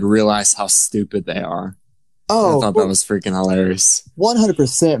rules, they'd realize how stupid they are. Oh, I thought that was freaking hilarious.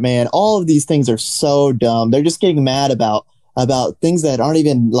 100%, man. All of these things are so dumb. They're just getting mad about things that aren't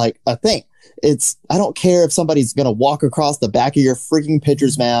even like a thing. I don't care if somebody's going to walk across the back of your freaking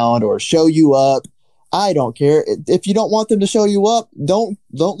pitcher's mound or show you up. I don't care. If you don't want them to show you up, don't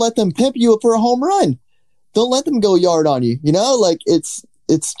let them pimp you for a home run. Don't let them go yard on you. You know, like it's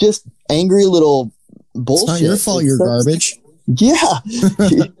just angry little bullshit. It's not your fault. You're garbage. Yeah.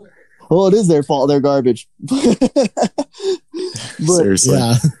 Well, it is their fault. They're garbage. Seriously.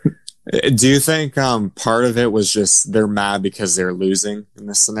 Yeah. Do you think part of it was just they're mad because they're losing in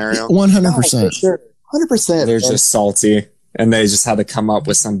this scenario? 100%. Sure. 100%. They're just salty, and they just had to come up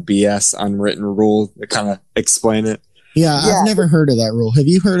with some BS unwritten rule to kind of explain it. Yeah, I've never heard of that rule. Have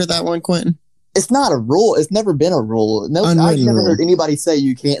you heard of that one, Quentin? It's not a rule. It's never been a rule. No, I've never heard anybody say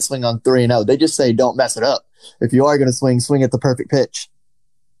you can't swing on 3-0. They just say don't mess it up. If you are going to swing at the perfect pitch.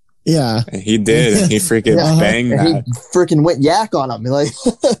 Yeah. And he did. He freaking banged that. He freaking went yak on him. Like,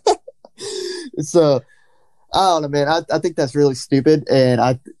 So I don't know, man. I think that's really stupid,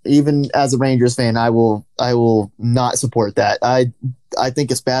 and even as a Rangers fan, I will not support that. I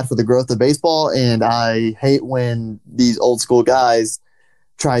think it's bad for the growth of baseball, and I hate when these old school guys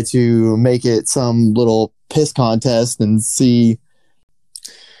try to make it some little piss contest and see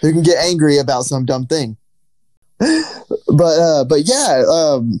who can get angry about some dumb thing. But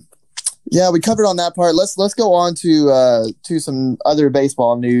yeah, we covered on that part. Let's go on to some other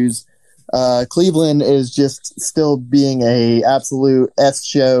baseball news. Cleveland is just still being a absolute S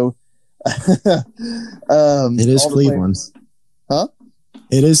show. It is Cleveland. Huh?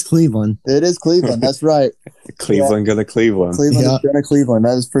 It is Cleveland. It is Cleveland. That's right. Cleveland gonna Cleveland. Cleveland is gonna Cleveland.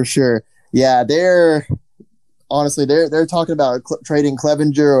 That is for sure. Yeah, they're talking about trading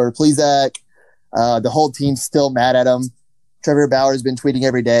Clevenger or Plesac. The whole team's still mad at him. Trevor Bauer's been tweeting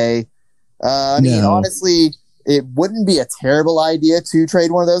every day. I mean, honestly, it wouldn't be a terrible idea to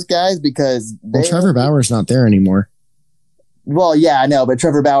trade one of those guys because Trevor Bauer's not there anymore. Well, yeah, I know, but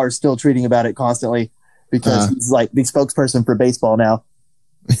Trevor Bauer's still tweeting about it constantly because he's like the spokesperson for baseball now.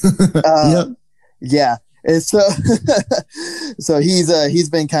 Yep. Yeah, and so so he's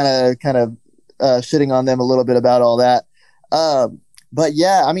been kind of shitting on them a little bit about all that. But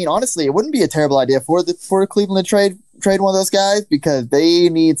yeah, I mean, honestly, it wouldn't be a terrible idea for Cleveland to trade one of those guys because they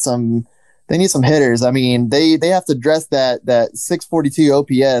need some hitters. I mean, they have to address that 642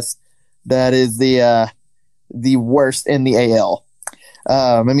 OPS that is the worst in the AL.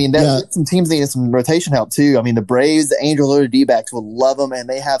 I mean, some teams need some rotation help too. I mean, the Braves, the Angels, or the D-backs will love them, and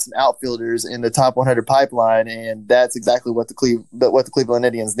they have some outfielders in the top 100 pipeline, and that's exactly what the Cleveland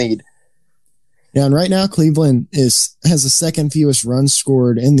Indians need. Yeah, and right now Cleveland has the second fewest runs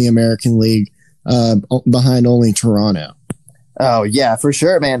scored in the American League, behind only Toronto. Oh yeah, for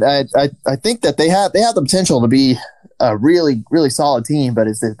sure, man. I think that they have the potential to be a really, really solid team, but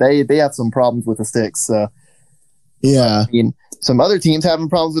it's that they have some problems with the sticks. So yeah, I mean, some other teams having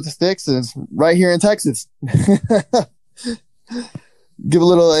problems with the sticks is right here in Texas. Give a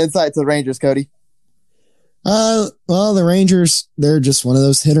little insight to the Rangers, Cody. Well, the Rangers, they're just one of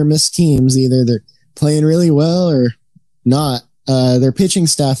those hit or miss teams. Either they're playing really well or not. Their pitching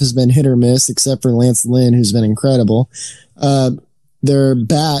staff has been hit or miss, except for Lance Lynn, who's been incredible. Their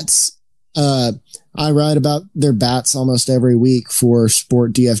bats, I write about their bats almost every week for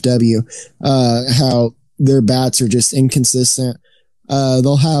Sport DFW, how their bats are just inconsistent.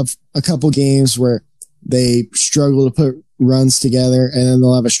 They'll have a couple games where they struggle to put runs together, and then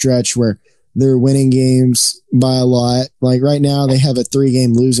they'll have a stretch where they're winning games by a lot. Like right now, they have a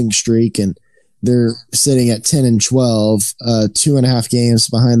 3-game losing streak, and they're sitting at 10-12, 2.5 games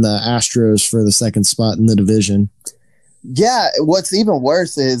behind the Astros for the second spot in the division. Yeah, what's even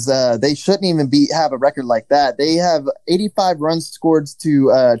worse is they shouldn't even have a record like that. They have 85 runs scored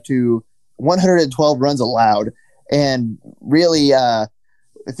to 112 runs allowed, and really,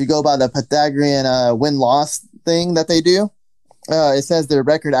 if you go by the Pythagorean win-loss thing that they do, it says their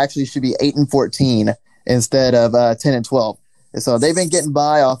record actually should be 8-14 instead of 10-12. And so they've been getting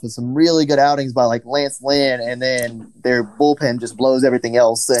by off of some really good outings by like Lance Lynn, and then their bullpen just blows everything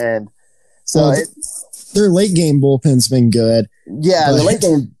else. And so their late game bullpen's been good. Yeah, the late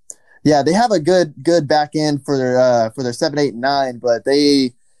game. Yeah, they have a good back end for their 7, 8, and 9, but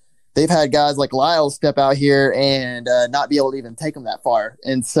they've had guys like Lyle step out here and not be able to even take them that far,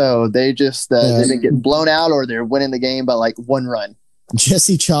 and so they just they've been getting blown out, or they're winning the game by like 1 run.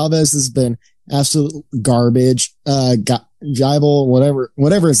 Jesse Chavez has been absolute garbage. Geibel,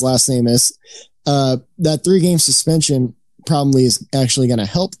 whatever his last name is, that 3-game suspension probably is actually going to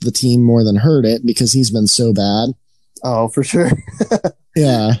help the team more than hurt it because he's been so bad. Oh, for sure.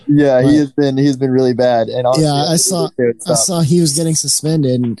 Yeah. Yeah, he's been really bad. And honestly, yeah, I saw he was getting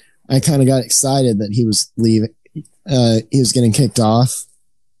suspended, and I kind of got excited that he was leaving. He was getting kicked off.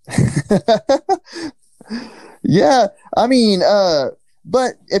 Yeah, I mean,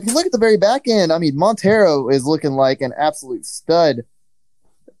 but if you look at the very back end, I mean, Montero is looking like an absolute stud,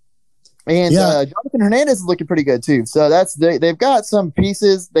 and Jonathan Hernandez is looking pretty good too. So they've got some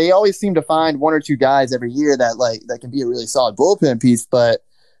pieces. They always seem to find 1 or 2 guys every year that can be a really solid bullpen piece. But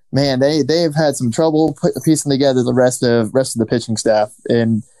man, they've had some trouble piecing together the rest of the pitching staff,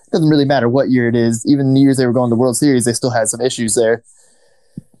 and it doesn't really matter what year it is. Even the years they were going to the World Series, they still had some issues there.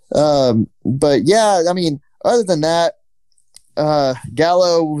 But yeah, I mean, other than that,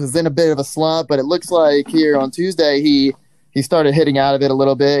 Gallo was in a bit of a slump, but it looks like here on Tuesday he started hitting out of it a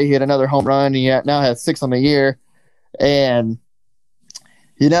little bit. He hit another home run. He now has 6 on the year, and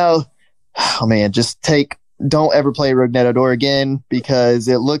oh man, don't ever play Rougned Odor again because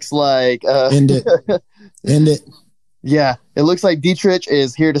it looks like end it. Yeah, it looks like Dietrich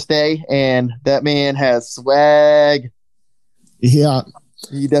is here to stay, and that man has swag. Yeah.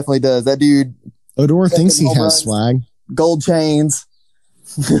 He definitely does. That dude. Odor thinks he has runs, swag. Gold chains,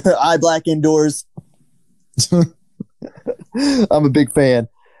 eye black indoors. I'm a big fan.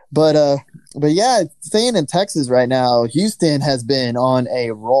 But yeah, staying in Texas right now, Houston has been on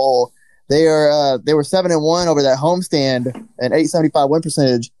a roll. They were 7-1 over that homestand, an 875 win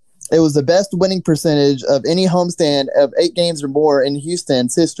percentage. It was the best winning percentage of any homestand of 8 games or more in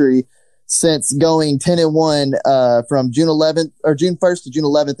Houston's history since going 10-1 from June 1st to June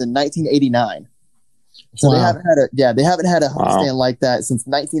 11th in 1989. So wow. they haven't had a homestand like that since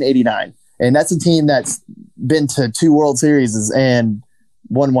 1989, and that's a team that's been to 2 World Series and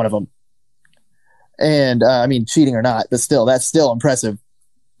won one of them. And I mean, cheating or not, but still, that's still impressive.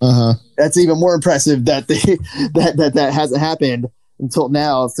 That's even more impressive that that hasn't happened until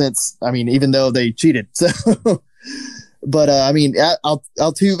now. Since I mean, even though they cheated, so. But I mean,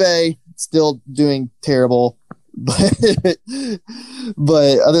 Altuve still doing terrible. But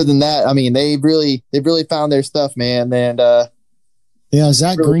other than that, I mean, they've really found their stuff, man. And yeah,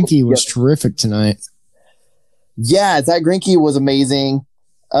 Zach Greinke was terrific tonight. Yeah, Zach Greinke was amazing.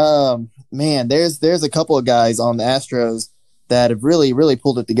 Man, there's a couple of guys on the Astros that have really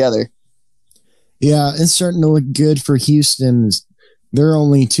pulled it together. Yeah, it's starting to look good for Houston. They're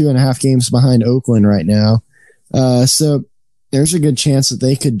only 2.5 games behind Oakland right now. So there's a good chance that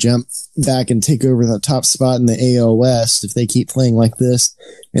they could jump back and take over the top spot in the AL West if they keep playing like this.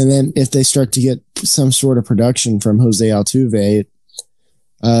 And then if they start to get some sort of production from Jose Altuve,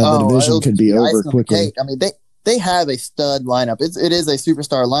 the division could be over quickly. I mean, they have a stud lineup. It is a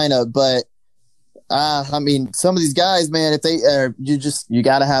superstar lineup, but I mean, some of these guys, man, if they you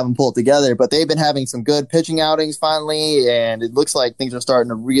got to have them pull it together. But they've been having some good pitching outings finally, and it looks like things are starting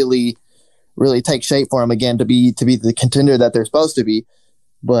to really take shape for them again to be the contender that they're supposed to be.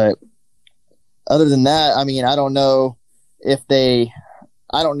 But other than that, I mean, I don't know if they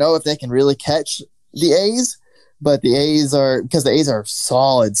can really catch the A's, but the A's are a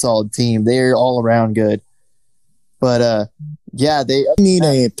solid team. They're all around good. But yeah, they need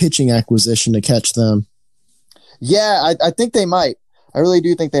a pitching acquisition to catch them. Yeah, I think they might. I really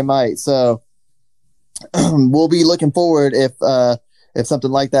do think they might. So we'll be looking forward if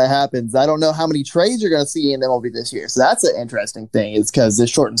something like that happens. I don't know how many trades you're going to see in MLB this year. So that's an interesting thing. Is because this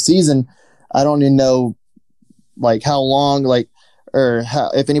shortened season, I don't even know like how long,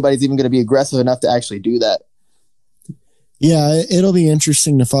 if anybody's even going to be aggressive enough to actually do that. Yeah, it'll be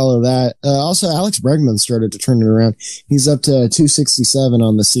interesting to follow that. Also, Alex Bregman started to turn it around. He's up to 267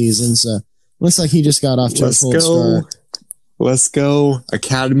 on the season, so looks like he just got off to a full start. Let's go.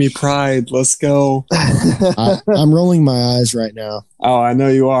 Academy pride. Let's go. I'm rolling my eyes right now. Oh, I know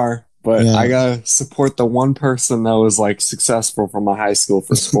you are, but yeah. I got to support the one person that was successful from my high school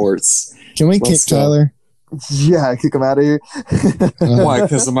for sports. Can we kick Tyler? Yeah, kick him out of here. Why?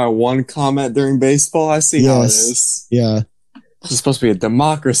 Because of my one comment during baseball? I see how it is. Yeah. This is supposed to be a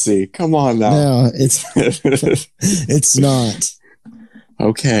democracy. Come on now. No, it's not.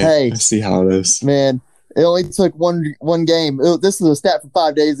 Okay. Hey, I see how it is. Man, it only took one game. This is a stat from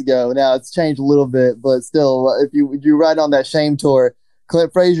 5 days ago. Now it's changed a little bit, but still, if you ride on that shame tour,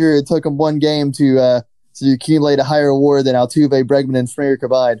 Clint Frazier, it took him one game to accumulate a higher award than Altuve, Bregman, and Springer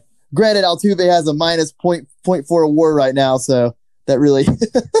combined. Granted, Altuve has a minus 0.4 award right now, so that really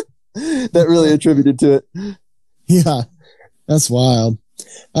attributed to it. Yeah, that's wild.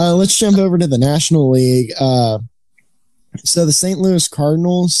 Let's jump over to the National League. So the St. Louis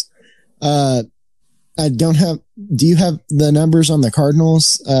Cardinals, do you have the numbers on the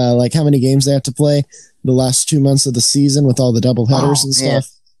Cardinals? Like how many games they have to play the last 2 months of the season with all the doubleheaders and stuff?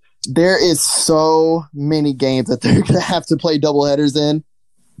 There is so many games that they're going to have to play doubleheaders in.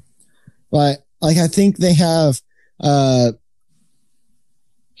 Like I think they have, it's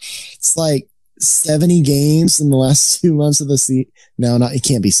like 70 games in the last 2 months of the season. No, it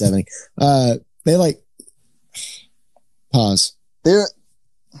can't be 70. Pause. I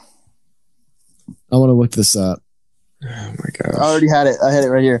want to look this up. Oh my gosh. I already had it. I had it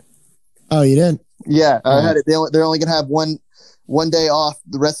right here. Oh, you did? Yeah, I had it. They're only going to have one day off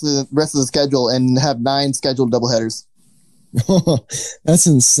the rest of the schedule and have 9 scheduled doubleheaders. That's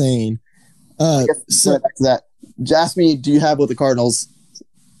insane. So back to that. Ask me, do you have with the Cardinals?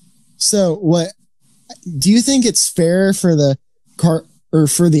 So what do you think it's fair for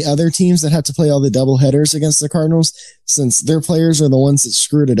for the other teams that have to play all the double headers against the Cardinals since their players are the ones that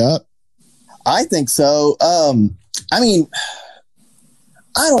screwed it up? I think so. I mean,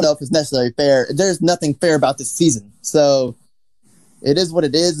 I don't know if it's necessarily fair. There's nothing fair about this season. So it is what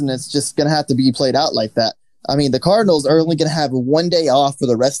it is, and it's just going to have to be played out like that. I mean, the Cardinals are only going to have one day off for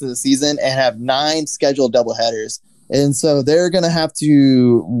the rest of the season and have 9 scheduled doubleheaders. And so they're going to have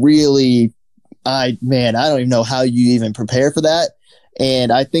to really, I don't even know how you even prepare for that.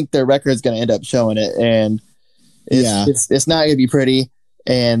 And I think their record is going to end up showing it. And it's not going to be pretty.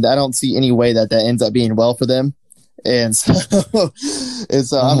 And I don't see any way that ends up being well for them. And so,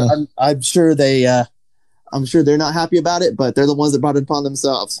 I'm sure I'm sure they're not happy about it, but they're the ones that brought it upon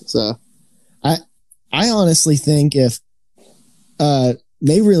themselves. So I honestly think if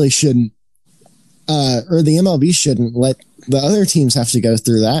they really shouldn't, or the MLB shouldn't let the other teams have to go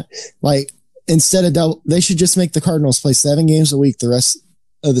through that. Like, instead of they should just make the Cardinals play 7 games a week the rest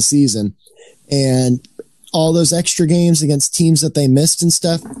of the season, and all those extra games against teams that they missed and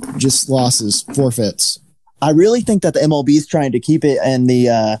stuff, just losses, forfeits. I really think that the MLB is trying to keep it in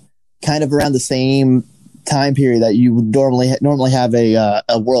the kind of around the same time period that you would normally have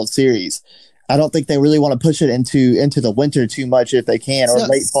a World Series. I don't think they really want to push it into the winter too much if they can, or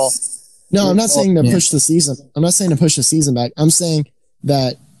late fall. No, I'm not saying to push the season. I'm not saying to push the season back. I'm saying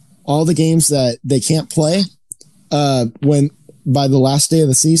that all the games that they can't play when by the last day of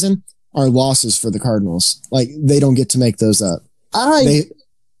the season are losses for the Cardinals. Like, they don't get to make those up.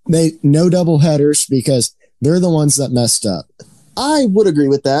 They no double headers because they're the ones that messed up. I would agree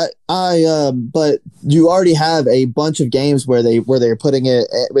with that. But you already have a bunch of games where they're putting it.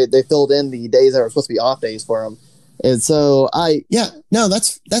 They filled in the days that were supposed to be off days for them, and so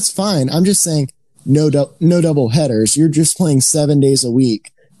that's fine. I'm just saying no double headers. You're just playing 7 days a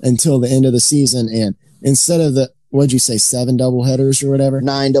week until the end of the season, and instead of what'd you say, 7 double headers or whatever,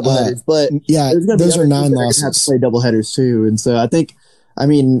 9 double headers. But those are 9 losses. Have to play double headers too, and so I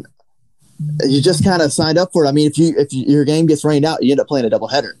mean. You just kind of signed up for it. I mean, if your game gets rained out, you end up playing a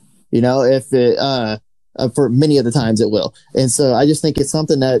doubleheader. You know, if it for many of the times it will. And so I just think it's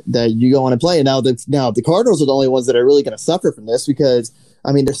something that you go on and play. And now the Cardinals are the only ones that are really going to suffer from this because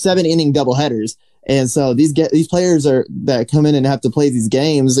I mean they're 7-inning doubleheaders, and so these players that come in and have to play these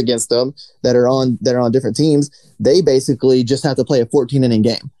games against them that are on different teams. They basically just have to play a 14-inning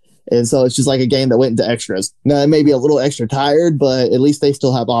game. And so it's just like a game that went into extras. Now, it may be a little extra tired, but at least they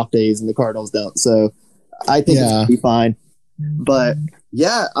still have off days and the Cardinals don't. So I think it's going to be fine. But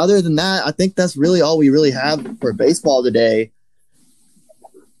yeah, other than that, I think that's really all we really have for baseball today.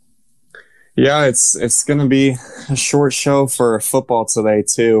 Yeah, it's going to be a short show for football today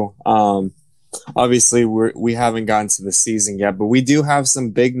too. Obviously, we haven't gotten to the season yet, but we do have some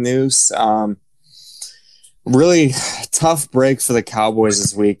big news. Really tough break for the Cowboys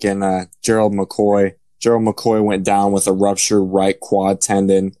this week, and Gerald McCoy went down with a ruptured right quad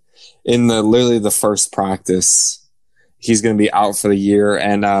tendon in literally the first practice. He's going to be out for the year,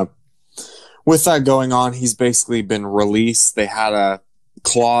 and with that going on, he's basically been released. They had a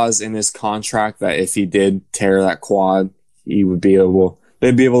clause in his contract that if he did tear that quad, they'd be able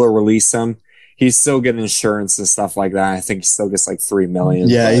to release him. He's still getting insurance and stuff like that. I think he still gets like $3 million.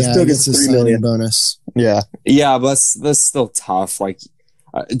 Yeah, he still gets a $3 million bonus. Yeah, but that's still tough. Like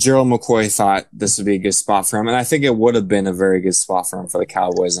Gerald McCoy thought this would be a good spot for him, and I think it would have been a very good spot for him for the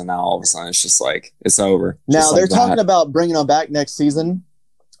Cowboys. And now all of a sudden, it's just like it's over. Now they're talking about bringing him back next season.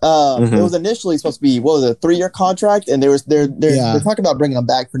 It was initially supposed to be a 3-year contract, and they're talking about bringing him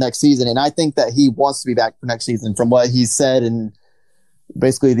back for next season. And I think that he wants to be back for next season, from what he said and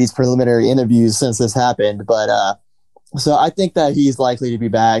basically these preliminary interviews since this happened. But so I think that he's likely to be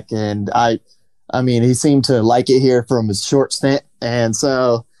back, and I mean he seemed to like it here from his short stint, and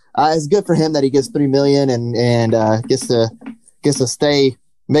so it's good for him that he gets $3 million and gets to stay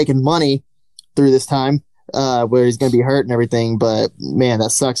making money through this time where he's going to be hurt and everything. But man,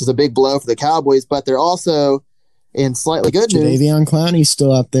 that sucks. It's a big blow for the Cowboys, but they're also in slightly good news. Jadeveon Clowney's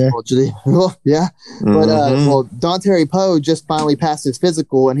still out there. Well, yeah. But Dontari Poe just finally passed his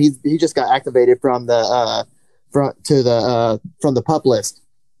physical, and he just got activated from the from the PUP list,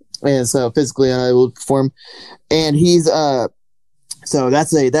 and so physically unable to perform. And he's so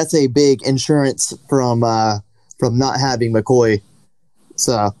that's a big insurance from not having McCoy.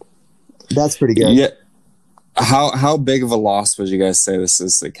 So that's pretty good. Yeah. How big of a loss would you guys say this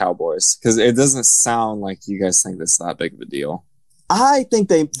is to the Cowboys? Because it doesn't sound like you guys think this is that big of a deal. I think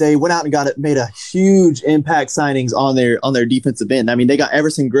they went out and made a huge impact signings on their defensive end. I mean, they got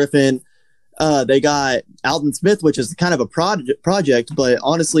Everson Griffin, they got Aldon Smith, which is kind of a project, but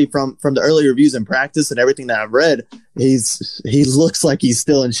honestly, from the early reviews in practice and everything that I've read, he looks like he's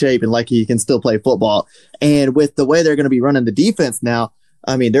still in shape and like he can still play football. And with the way they're going to be running the defense now,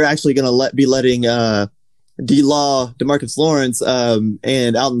 I mean, they're actually going to be letting D-Law, DeMarcus Lawrence,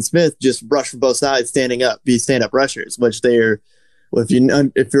 and Aldon Smith just rush from both sides, be stand-up rushers, which they're Well,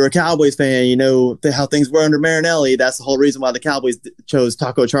 if you're a Cowboys fan, you know how things were under Marinelli. That's the whole reason why the Cowboys chose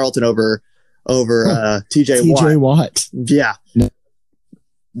Taco Charlton over TJ Watt. TJ Watt. Yeah.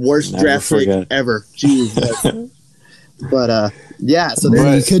 Worst draft pick ever. Jeez. But yeah, so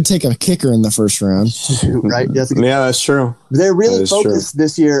you could take a kicker in the first round, right? Yes. Yeah, that's true. They're really focused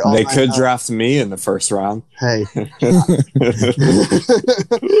this year. They could draft me in the first round. Hey,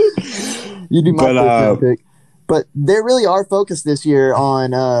 you'd be my first round pick. But they really are focused this year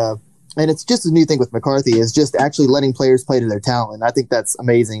on, and it's just a new thing with McCarthy is just actually letting players play to their talent. I think that's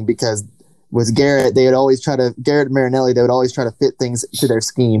amazing because with Garrett, Garrett and Marinelli, they would always try to fit things to their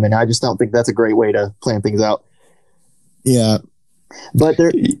scheme, and I just don't think that's a great way to plan things out. Yeah. But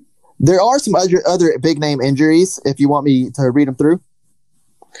there are some other big name injuries. If you want me to read them through,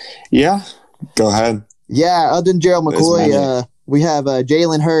 yeah, go ahead. Yeah, other than Gerald McCoy, we have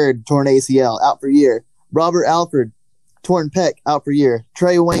Jalen Hurd torn ACL out for a year. Robert Alford torn pec out for a year.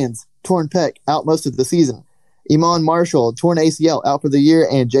 Trey Waynes torn pec out most of the season. Iman Marshall torn ACL out for the year,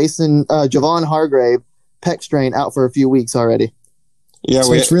 and Javon Hargrave pec strain out for a few weeks already. Yeah,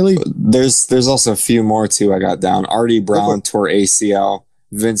 so it's really there's also a few more too. I got down. Artie Brown tore ACL.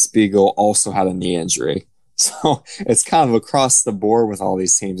 Vince Beagle also had a knee injury. So it's kind of across the board with all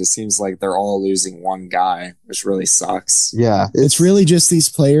these teams. It seems like they're all losing one guy, which really sucks. Yeah, it's really just these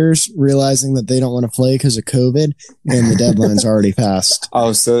players realizing that they don't want to play because of COVID, and the deadline's already passed.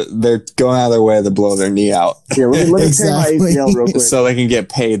 Oh, so they're going out of their way to blow their knee out. Yeah, let me exactly. tear my ACL real quick. So they can get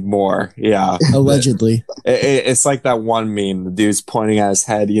paid more. Yeah, allegedly. It's like that one meme. The dude's pointing at his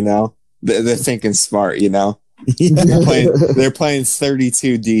head. You know, they're thinking smart. You know. They're playing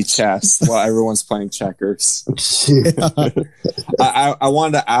 32D chess while everyone's playing checkers. I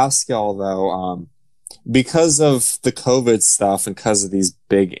wanted to ask y'all though, because of the COVID stuff and because of these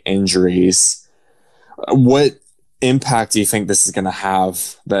big injuries, what impact do you think this is going to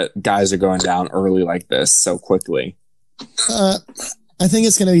have that guys are going down early like this so quickly? I think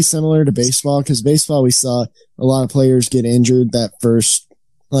it's going to be similar to baseball because baseball, we saw a lot of players get injured that first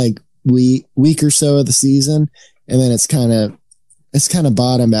week or so of the season, and then it's kind of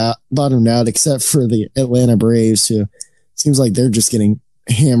bottomed out except for the Atlanta Braves, who seems like they're just getting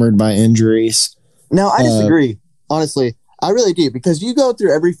hammered by injuries. No, I disagree. Honestly, I really do, because you go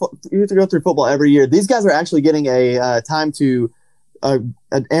through football every year. These guys are actually getting a time to an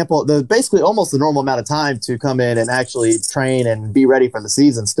ample, basically almost the normal amount of time to come in and actually train and be ready for the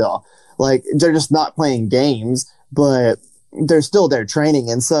season still. Like, they're just not playing games, but they're still there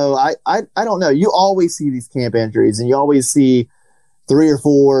training. And so I don't know. You always see these camp injuries, and you always see 3 or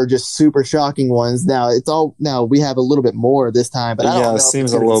 4 just super shocking ones. Now we have a little bit more this time, but I don't know. It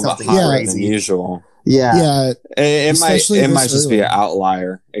seems a little bit higher than usual. Yeah. It might just be an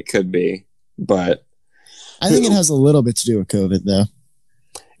outlier. It could be, but I think it has a little bit to do with COVID though.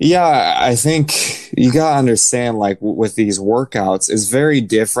 Yeah, I think you got to understand, like, with these workouts, it's very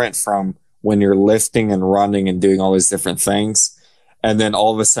different from when you're lifting and running and doing all these different things. And then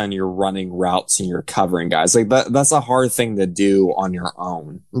all of a sudden you're running routes and you're covering guys. Like, that's a hard thing to do on your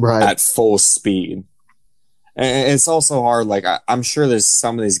own, right, at full speed. And it's also hard. Like, I'm sure there's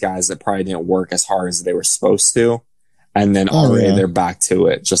some of these guys that probably didn't work as hard as they were supposed to. And then they're back to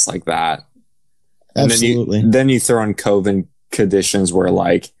it just like that. Absolutely. And then you throw in COVID conditions where,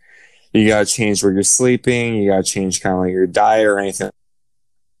 like, you got to change where you're sleeping. You got to change kind of like your diet or anything.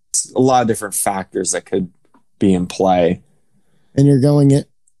 It's a lot of different factors that could be in play. And you're going in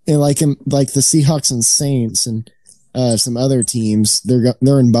like the Seahawks and Saints and some other teams.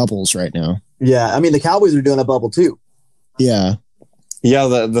 They're in bubbles right now. Yeah, I mean, the Cowboys are doing a bubble too. Yeah. Yeah,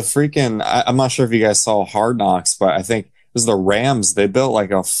 the freaking, I'm not sure if you guys saw Hard Knocks, but I think it was the Rams. They built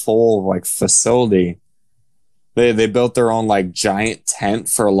like a full like facility. They built their own like giant tent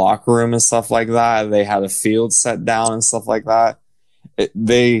for a locker room and stuff like that. They had a field set down and stuff like that.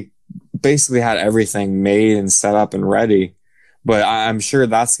 They basically had everything made and set up and ready. But I'm sure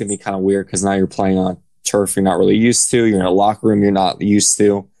that's going to be kind of weird because now you're playing on turf you're not really used to. You're in a locker room you're not used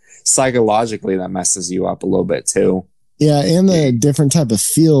to. Psychologically, that messes you up a little bit too. Yeah, and the different type of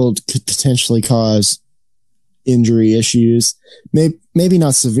field could potentially cause injury issues. Maybe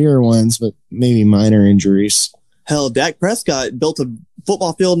not severe ones, but maybe minor injuries. Hell, Dak Prescott built a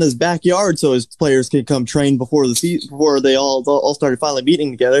football field in his backyard so his players could come train before they all started finally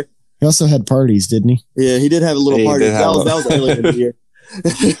meeting together. He also had parties, didn't he? Yeah, he did have a little party. That was earlier in the year.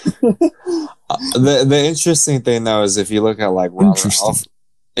 The interesting thing though is if you look at like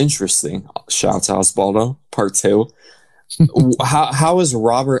interesting. Shout out to Osvaldo, part 2. How is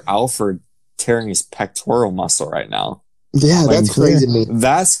Robert Alford tearing his pectoral muscle right now? Yeah, that's crazy to me.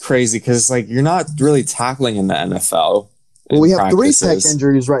 That's crazy because like you're not really tackling in the NFL. Well, we have 3 tech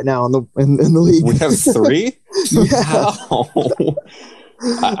injuries right now in the league. We have 3? Yeah. How?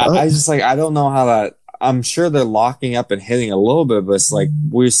 I just like, I don't know how that. I'm sure they're locking up and hitting a little bit, but it's like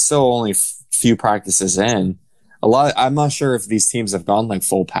we're still only few practices in. I'm not sure if these teams have gone like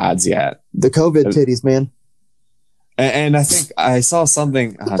full pads yet. The COVID titties, man. And I think I saw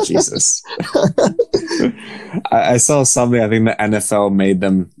something. Oh, Jesus. I saw something. I think the NFL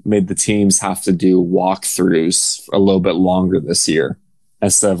made the teams have to do walkthroughs a little bit longer this year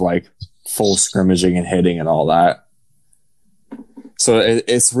instead of like full scrimmaging and hitting and all that. So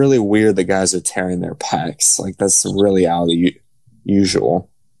it's really weird that guys are tearing their pecs. Like that's really out of the usual.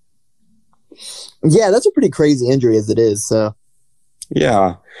 Yeah, that's a pretty crazy injury as it is. So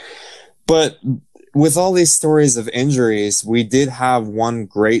yeah, but with all these stories of injuries, we did have one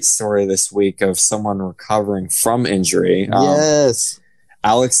great story this week of someone recovering from injury. Yes,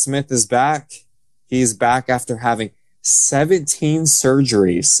 Alex Smith is back. He's back after having 17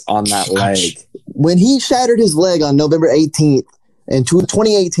 surgeries on that leg. When he shattered his leg on November 18th in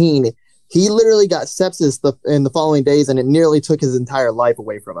 2018, he literally got sepsis in the following days, and it nearly took his entire life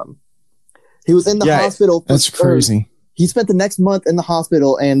away from him. He was in the hospital. That's crazy. He spent the next month in the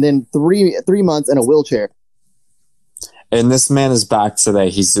hospital and then three months in a wheelchair. And this man is back today.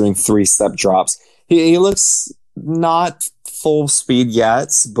 He's doing 3-step drops. He looks not full speed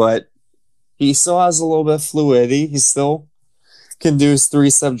yet, but he still has a little bit of fluidity. He still can do his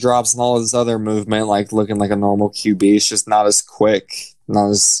 3-step drops and all his other movement, like looking like a normal QB. It's just not as quick, not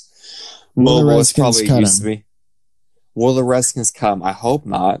as mobile as probably used to be. Will the Redskins come? I hope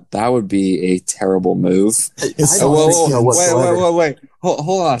not. That would be a terrible move. Wait.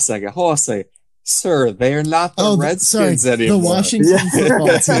 Hold on a second. Sir, they are not the Redskins anymore. The Washington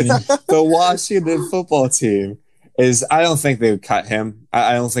football team. The Washington football team is, I don't think they would cut him.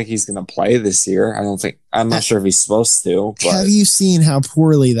 I don't think he's going to play this year. I'm not sure if he's supposed to. But have you seen how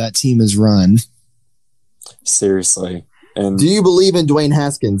poorly that team is run? Seriously. And do you believe in Dwayne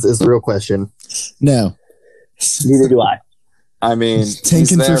Haskins is the real question. No. Neither do I. I mean,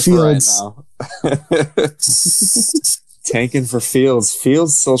 tanking for Fields. Tanking for Fields.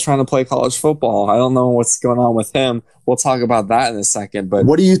 Fields still trying to play college football. I don't know what's going on with him. We'll talk about that in a second. But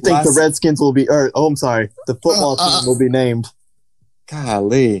what do you think the Redskins will be? I'm sorry, the football team will be named.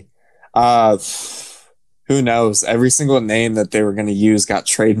 Golly, who knows? Every single name that they were going to use got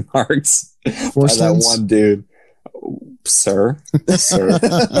trademarked by that one dude. Sir, this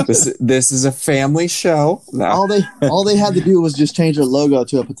is a family show. No. All they had to do was just change their logo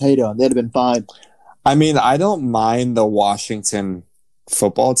to a potato, and they'd have been fine. I mean, I don't mind the Washington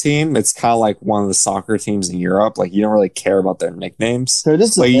football team. It's kind of like one of the soccer teams in Europe. Like you don't really care about their nicknames. So this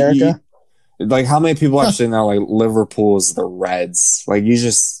is like, America. Like how many people actually know like Liverpool is the Reds? Like you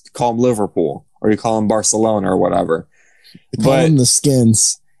just call them Liverpool or you call them Barcelona or whatever. Call them the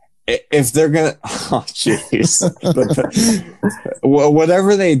Skins. If they're gonna, oh jeez,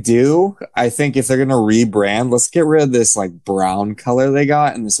 whatever they do, I think if they're gonna rebrand, let's get rid of this like brown color they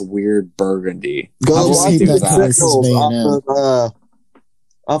got and this weird burgundy. Go watch that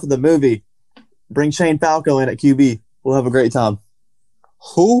off of the movie. Bring Shane Falco in at QB. We'll have a great time.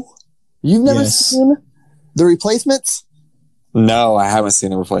 Who? You've never seen The Replacements? No, I haven't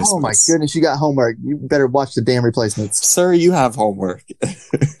seen The Replacements. Oh my goodness, you got homework. You better watch the damn Replacements. Sir, you have homework.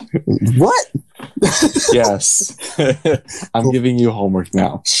 What? Yes. I'm giving you homework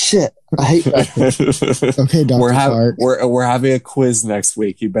now. Shit. I hate that. Okay, Dr. Clark. We're having a quiz next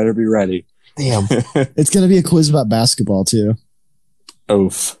week. You better be ready. Damn. It's going to be a quiz about basketball, too.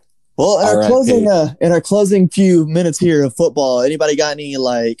 Oof. Well, in our closing few minutes here of football, anybody got any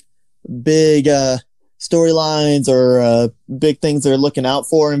like big storylines or big things they're looking out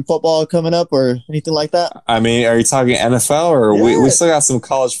for in football coming up or anything like that? I mean, are you talking NFL or we still got some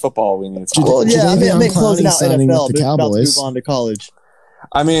college football we need to talk about? Yeah, I mean closing out NFL, with the Cowboys. About to move on to college.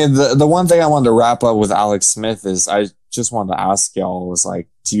 I mean, the one thing I wanted to wrap up with Alex Smith is I just wanted to ask y'all was like,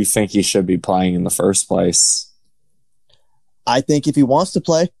 do you think he should be playing in the first place? I think if he wants to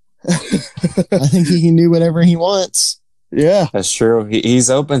play. I think he can do whatever he wants. Yeah. That's true. He's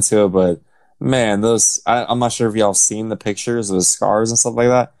open to it, but man, I'm not sure if y'all seen the pictures of his scars and stuff like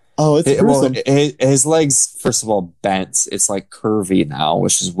that. Oh, it's gruesome. His legs, first of all, bent. It's like curvy now,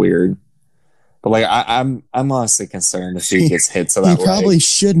 which is weird. But like, I'm honestly concerned if he gets hit to that. He probably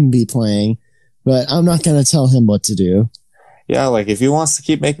shouldn't be playing, but I'm not going to tell him what to do. Yeah, like if he wants to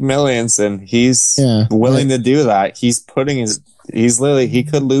keep making millions and he's willing to do that, he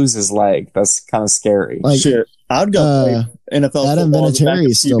could lose his leg. That's kind of scary. Like, sure. I'd go play NFL Adam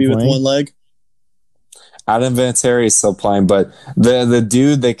Vinatieri is still playing with one leg. Adam Vinatieri is still playing, but the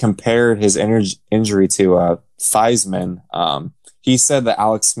dude they compared his injury to Theismann. He said that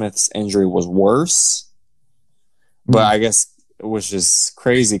Alex Smith's injury was worse, but I guess which is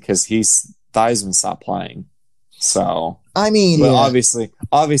crazy because Theismann stopped playing. So I mean, but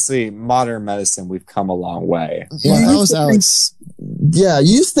obviously, modern medicine, we've come a long way. Yeah, that was Alex. Yeah,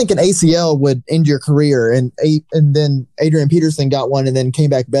 you used to think an ACL would end your career, and then Adrian Peterson got one and then came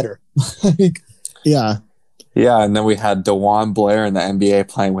back better. Yeah. Yeah, and then we had DeJuan Blair in the NBA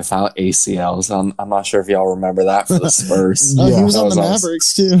playing without ACLs. I'm not sure if y'all remember that for the Spurs. Oh, he was That on the awesome.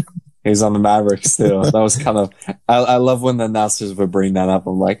 Mavericks too. He was on the Mavericks too. That was kind of I love when the announcers would bring that up.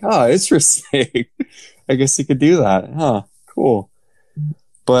 I'm like, oh, interesting. I guess he could do that. Huh. Cool.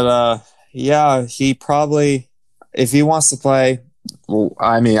 But yeah, he probably, if he wants to play, well,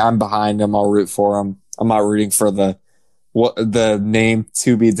 I mean, I'm behind him. I'll root for him. I'm not rooting for the name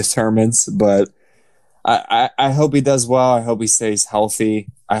to be determined, but I hope he does well. I hope he stays healthy.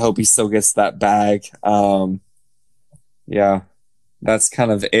 I hope he still gets that bag. Yeah, that's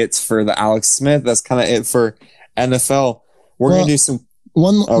kind of it for the Alex Smith. That's kind of it for NFL. We're going to do some.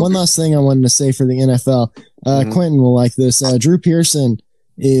 One last thing I wanted to say for the NFL. Quentin will like this. Drew Pearson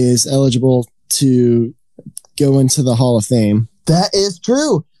is eligible to go into the Hall of Fame. That is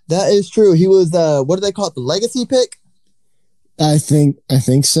true. He was what do they call it? The legacy pick? I think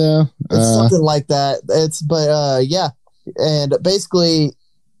so. It's something like that. Yeah. And basically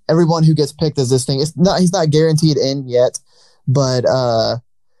everyone who gets picked as this thing, he's not guaranteed in yet, but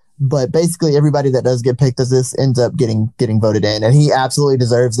basically everybody that does get picked as this ends up getting voted in, and he absolutely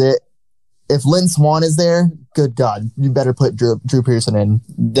deserves it. If Lynn Swann is there, good God, you better put Drew Pearson in.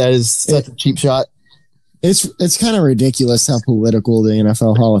 That is such a cheap shot. It's kind of ridiculous how political the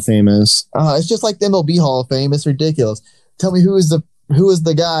NFL Hall of Fame is. It's just like the MLB Hall of Fame. It's ridiculous. Tell me who is the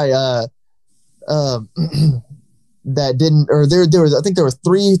guy that didn't, or there was, I think there was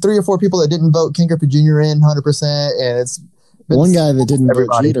three or four people that didn't vote Ken Griffey Jr. in 100%, and it's one guy that didn't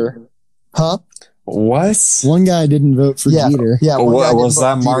everybody. vote Jeter. Huh? What? One guy didn't vote for Jeter. Yeah. Was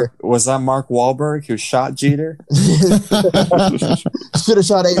that Mark Wahlberg who shot Jeter? Should have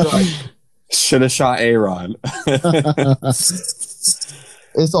shot A-Rod. Should have shot A-Rod.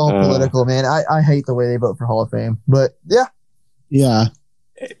 It's all political, man. I hate the way they vote for Hall of Fame, but yeah. Yeah.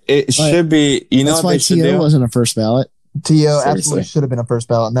 It should be, you know that's what why they should T.O. do? wasn't a first ballot. T.O. absolutely should have been a first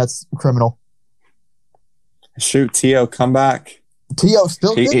ballot, and that's criminal. Shoot, T.O. come back. T.O.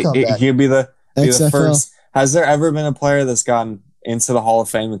 still could come back. He'd be the XFL. first. Has there ever been a player that's gotten into the Hall of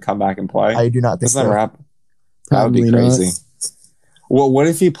Fame and come back and play? I do not think that's never happened. That would Probably be crazy. not. Well, what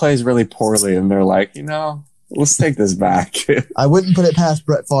if he plays really poorly and they're like, let's take this back? I wouldn't put it past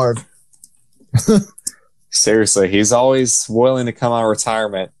Brett Favre. Seriously, he's always willing to come out of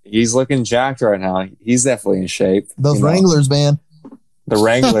retirement. He's looking jacked right now. He's definitely in shape. Those Wranglers, man. The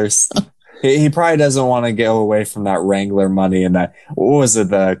Wranglers. He probably doesn't want to go away from that Wrangler money and that. What was it?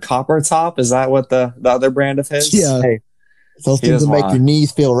 The Copper Top? Is that what the other brand of his? Yeah. Hey, those things will make your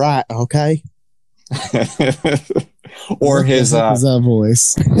knees feel right. Okay. Or his that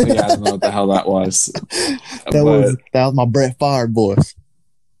voice. Yeah, I don't know what the hell that was. That was my Brett Favre voice.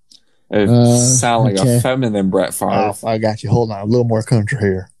 It sounded like a feminine Brett Favre. I got you. Hold on, a little more country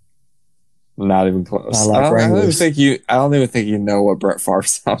here. Not even close. I don't even think you know what Brett Favre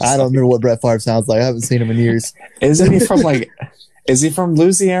sounds like. I don't know what Brett Favre sounds like. I haven't seen him in years. Isn't he from is he from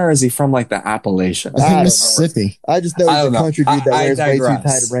Louisiana or is he from the Appalachians? I think Mississippi. I just know he's a country dude that wears way too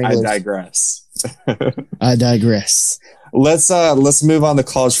tight Wranglers. I digress. Let's move on to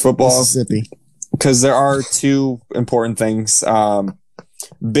college football. Mississippi. Because there are two important things.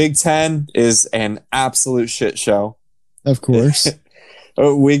 Big Ten is an absolute shit show. Of course.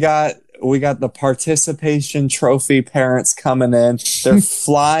 We got the participation trophy parents coming in. They're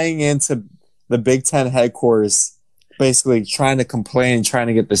flying into the Big Ten headquarters, basically trying to complain, trying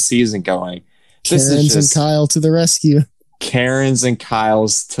to get the season going. Karens and Kyle to the rescue. Karens and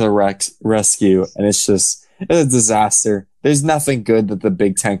Kyles to the rescue. And it's a disaster. There's nothing good that the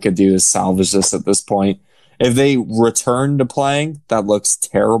Big Ten could do to salvage this at this point. If they return to playing, that looks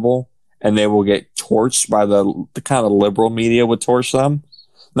terrible, and they will get torched by the kind of liberal media would torch them.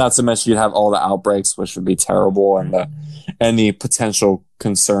 Not to mention you'd have all the outbreaks, which would be terrible, and any potential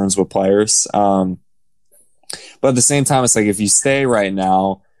concerns with players. But at the same time, it's like if you stay right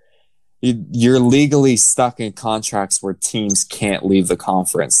now, you're legally stuck in contracts where teams can't leave the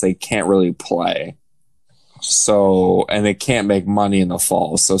conference. They can't really play. So, and they can't make money in the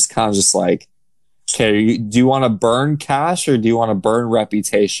fall. So it's kind of just like, okay, do you want to burn cash or do you want to burn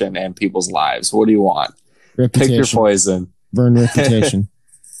reputation and people's lives? What do you want? Reputation. Pick your poison. Burn reputation.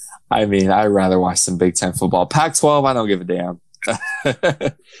 I mean, I'd rather watch some Big Ten football. Pac-12, I don't give a damn.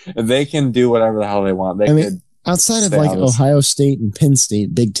 They can do whatever the hell they want. Outside of Stay like honest. Ohio State and Penn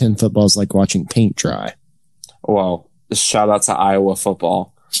State, Big Ten football is like watching paint dry. Well, shout out to Iowa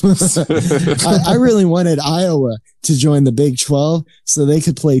football. I really wanted Iowa to join the Big 12 so they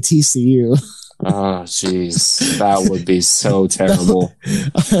could play TCU. Oh, jeez. That would be so terrible.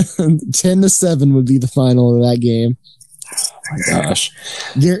 10-7 would be the final of that game. Oh, my gosh.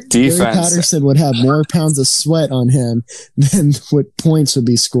 Gary Defense. Patterson would have more pounds of sweat on him than what points would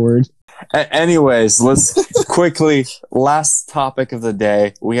be scored. Anyways, let's quickly, last topic of the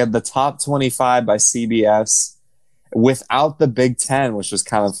day. We had the top 25 by CBS without the Big Ten, which was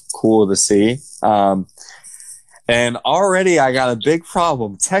kind of cool to see. And already I got a big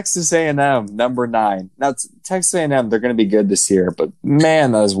problem. Texas A&M, number 9. Now, Texas A&M, they're going to be good this year, but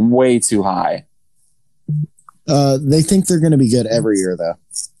man, that is way too high. They think they're going to be good every year, though.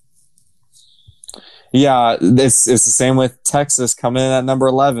 Yeah, it's the same with Texas coming in at number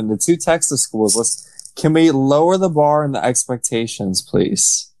 11. The two Texas schools, can we lower the bar and the expectations,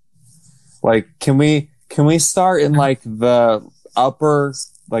 please? Like, can we start in like the upper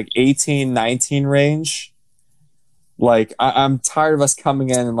like 18, 19 range? Like, I'm tired of us coming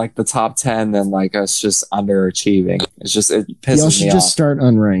in like the top 10 and like us just underachieving. It pisses Y'all me should off. just start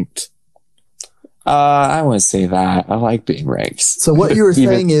unranked. I wouldn't say that. I like being ranked. So what you were Even-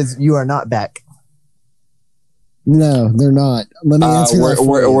 saying is you are not back. No, they're not. Let me answer that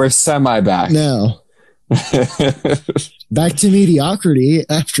for you. We're semi back. No. Back to mediocrity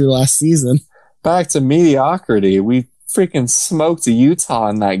after last season. Back to mediocrity. We freaking smoked Utah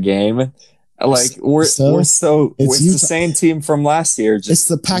in that game. Like it's the Utah. same team from last year. Just It's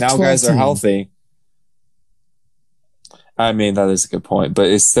the Pac-12 now guys are team. healthy. I mean, that is a good point, but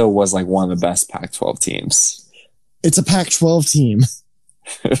it still was like one of the best Pac-12 teams. It's a Pac-12 team.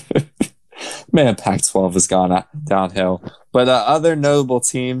 Man, Pac-12 has gone downhill. But other notable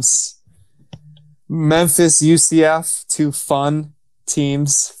teams, Memphis, UCF, two fun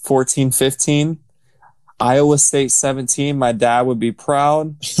teams, 14-15. Iowa State 17. My dad would be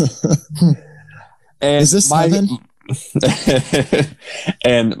proud. And Is this 7?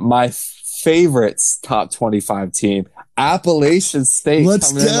 And my favorite top 25 team, Appalachian State, Let's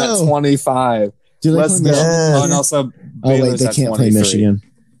coming in go. at 25. Do they Let's play go. Michigan? Oh, and also Oh, wait, Baylor's they at can't play 23. Michigan.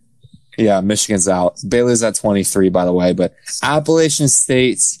 Yeah, Michigan's out. Baylor's at 23, by the way. But Appalachian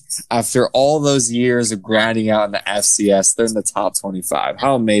State, after all those years of grinding out in the FCS, they're in the top 25.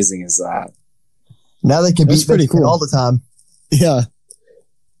 How amazing is that? Now they can That's beat pretty Michigan cool. all the time. Yeah.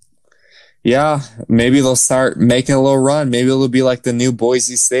 Yeah, maybe they'll start making a little run. Maybe it'll be like the new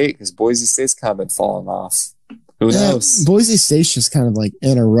Boise State, because Boise State's kind of been falling off. Who knows? Boise State's just kind of like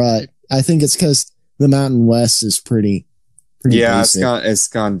in a rut. I think it's because the Mountain West is pretty Yeah, basic. it's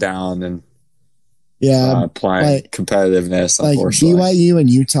gone down and Yeah, applying like- competitiveness, like unfortunately. BYU and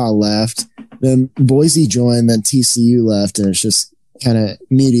Utah left, then Boise joined, then TCU left, and it's just kind of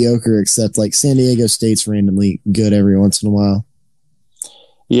mediocre, except like San Diego State's randomly good every once in a while.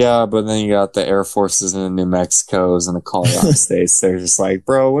 Yeah, but then you got the Air Forces and the New Mexicos and the Colorado States. They're just like,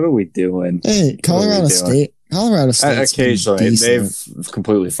 bro, what are we doing? Hey, Colorado State. Colorado State. Occasionally, they've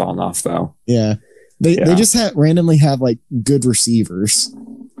completely fallen off, though. Yeah. They just randomly have like good receivers.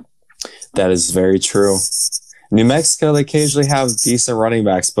 That is very true. New Mexico, they occasionally have decent running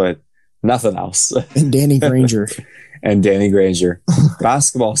backs, but nothing else. And Danny Granger. And Danny Granger.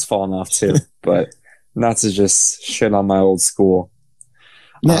 Basketball's fallen off too, but not to just shit on my old school.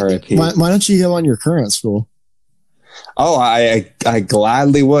 Now, R.I.P. why don't you go on your current school? Oh, I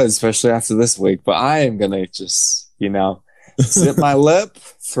gladly would, especially after this week, but I am going to just, zip my lip,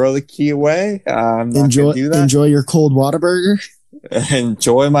 throw the key away. I'm not going to do that. Enjoy your cold water burger.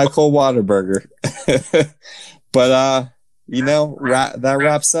 Enjoy my cold water burger. But, that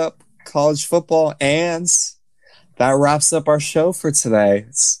wraps up college football, and that wraps up our show for today.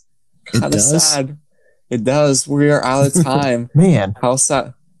 It's kind of sad. It does. We are out of time. Man. How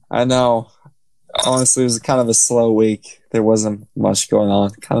sad. I know. Honestly, it was kind of a slow week. There wasn't much going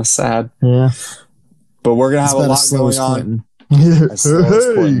on. Kind of sad. Yeah. But we're going to have a lot going on. As slow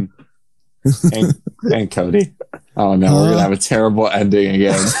as Quentin. And Cody. Oh, no. We're going to have a terrible ending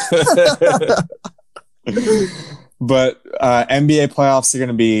again. But NBA playoffs are going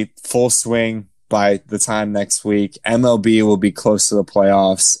to be full swing by the time next week. MLB will be close to the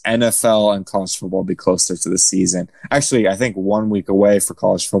playoffs. NFL and college football will be closer to the season. Actually, I think 1 week away for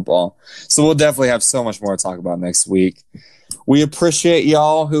college football. So we'll definitely have so much more to talk about next week. We appreciate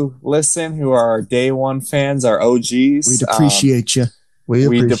y'all who listen, who are our day one fans, our OGs. We'd appreciate you. We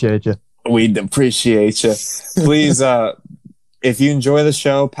appreciate you. We'd appreciate you. Please, if you enjoy the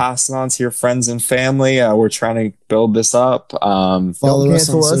show, pass it on to your friends and family. We're trying to build this up. Follow us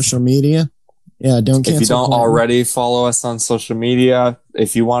on social media. Yeah, don't cancel. If you don't Quentin. already follow us on social media,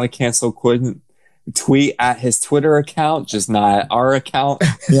 if you want to cancel Quentin, tweet at his Twitter account, just not at our account.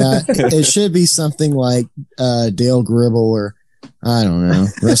 Yeah, it should be something like Dale Gribble or I don't know,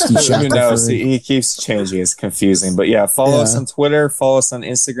 Rusty Who Shackelford. knows? He keeps changing. It's confusing. But yeah, follow us on Twitter. Follow us on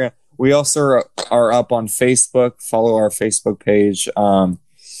Instagram. We also are up on Facebook. Follow our Facebook page.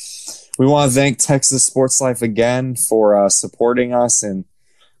 We want to thank Texas Sports Life again for supporting us and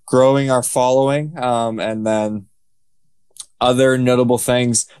growing our following. And then other notable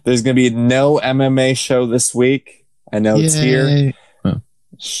things. There's going to be no MMA show this week. I know it's here. Oh.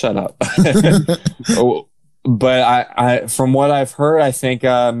 Shut up. But I, from what I've heard, I think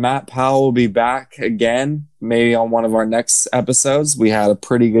Matt Powell will be back again, maybe on one of our next episodes. We had a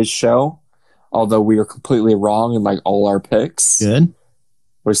pretty good show, although we were completely wrong in like all our picks. Good.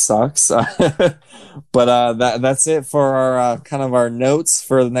 Which sucks. But that's it for our kind of our notes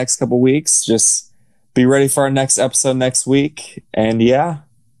for the next couple weeks. Just be ready for our next episode next week. And yeah,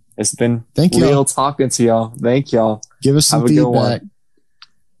 it's been real talking to y'all. Thank y'all. Give us some feedback.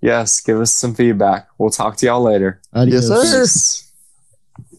 Yes, give us some feedback. We'll talk to y'all later. Adios. Yes, sir.